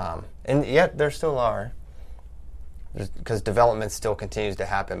 And yet there still are because development still continues to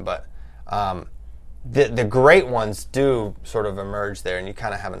happen. But the great ones do sort of emerge there and you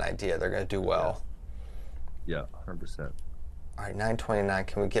kind of have an idea they're going to do well. Yeah, 100%. All right, 9:29.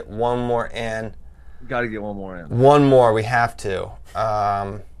 Can we get one more in? Got to get one more in. One more, we have to.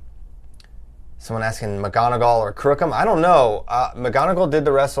 Someone asking McGonigal or Crookham. I don't know. McGonigal did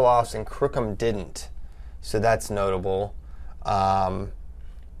the wrestle-offs and Crookham didn't. So that's notable.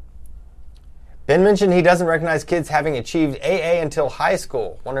 Ben mentioned he doesn't recognize kids having achieved AA until high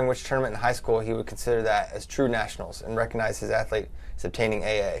school, wondering which tournament in high school he would consider that as true nationals and recognize his athlete as obtaining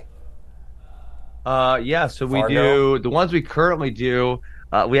AA. Yeah, so we Fargo? do the ones we currently do.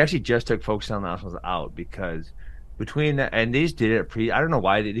 We actually just took Folk Style Nationals out because and these did it I don't know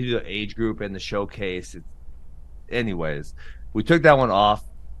why they do the age group and the showcase. Anyways, we took that one off.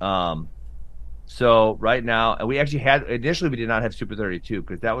 So right now, and we actually initially we did not have Super 32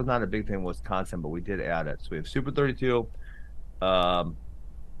 because that was not a big thing in Wisconsin, but we did add it. So we have Super 32.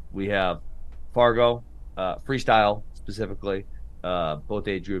 We have Fargo, freestyle specifically, both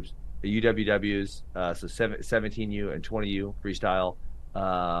age groups. The UWWs, so 17U and 20U freestyle.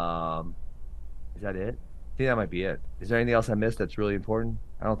 Is that it? I think that might be it. Is there anything else I missed that's really important?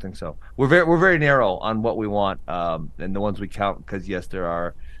 I don't think so. We're very narrow on what we want, and the ones we count because yes,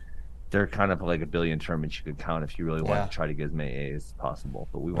 they're kind of like a billion tournaments you could count if you really want to try to get as many A's as possible.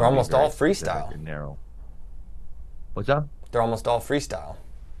 But they're almost all freestyle. And narrow. What's up? They're almost all freestyle.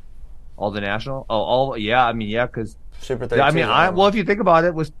 All the national? Oh, all yeah. I mean, yeah, because Super 32. I mean, well, if you think about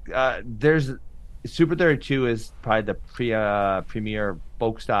it, there's Super 32 is probably the premier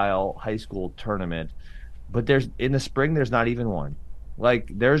folk style high school tournament, but in the spring there's not even one.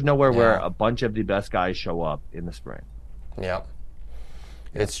 Like there's nowhere where a bunch of the best guys show up in the spring. Yep,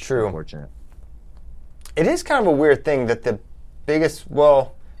 it's true. Unfortunate. It is kind of a weird thing that the biggest.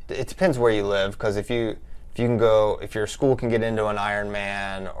 Well, it depends where you live because if your school can get into an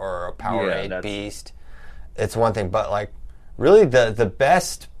Ironman or a Powerade Beast, it's one thing. But like, really, the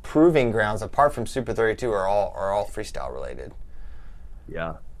best proving grounds apart from Super 32 are all freestyle related.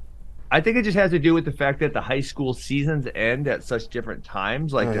 Yeah, I think it just has to do with the fact that the high school seasons end at such different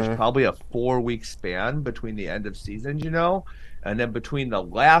times. Like, there's probably a 4-week span between the end of seasons, and then between the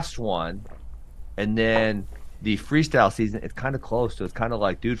last one and then the freestyle season, it's kind of close. So it's kind of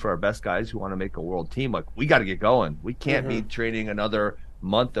like, dude, for our best guys who want to make a world team, like, we got to get going. We can't be training another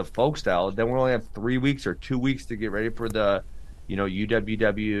month of folk style. Then we only have 3 weeks or 2 weeks to get ready for the,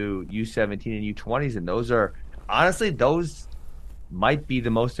 UWW, U17, and U20s. And those might be the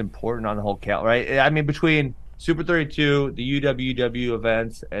most important on the whole calendar, right? I mean, between Super 32, the UWW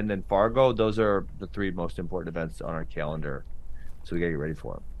events, and then Fargo, those are the 3 most important events on our calendar. So we got to get ready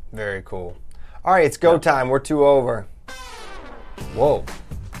for them. Very cool. All right, it's go time. We're 2 over. Whoa.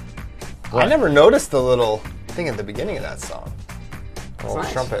 What? I never noticed the little thing at the beginning of that song.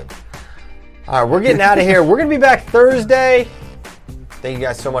 Nice. Trumpet. All right, we're getting out of here. We're going to be back Thursday. Thank you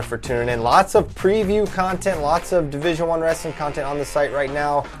guys so much for tuning in. Lots of preview content, lots of Division I wrestling content on the site right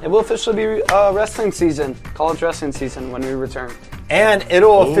now. It will officially be wrestling season, college wrestling season when we return. And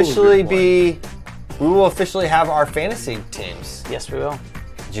it'll officially we will officially have our fantasy teams. Yes, we will.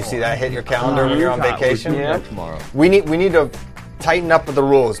 Did you see that hit your calendar when you're on vacation? Yeah. Tomorrow. We need to tighten up the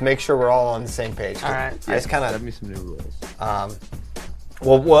rules. Make sure we're all on the same page. All right. I just kind of send me some new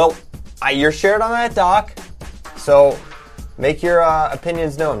Well, rules. you're shared on that doc, so make your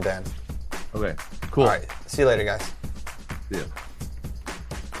opinions known, Ben. Okay. Cool. All right. See you later, guys. See ya.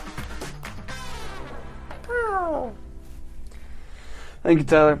 Thank you,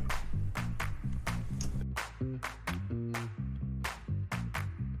 Tyler.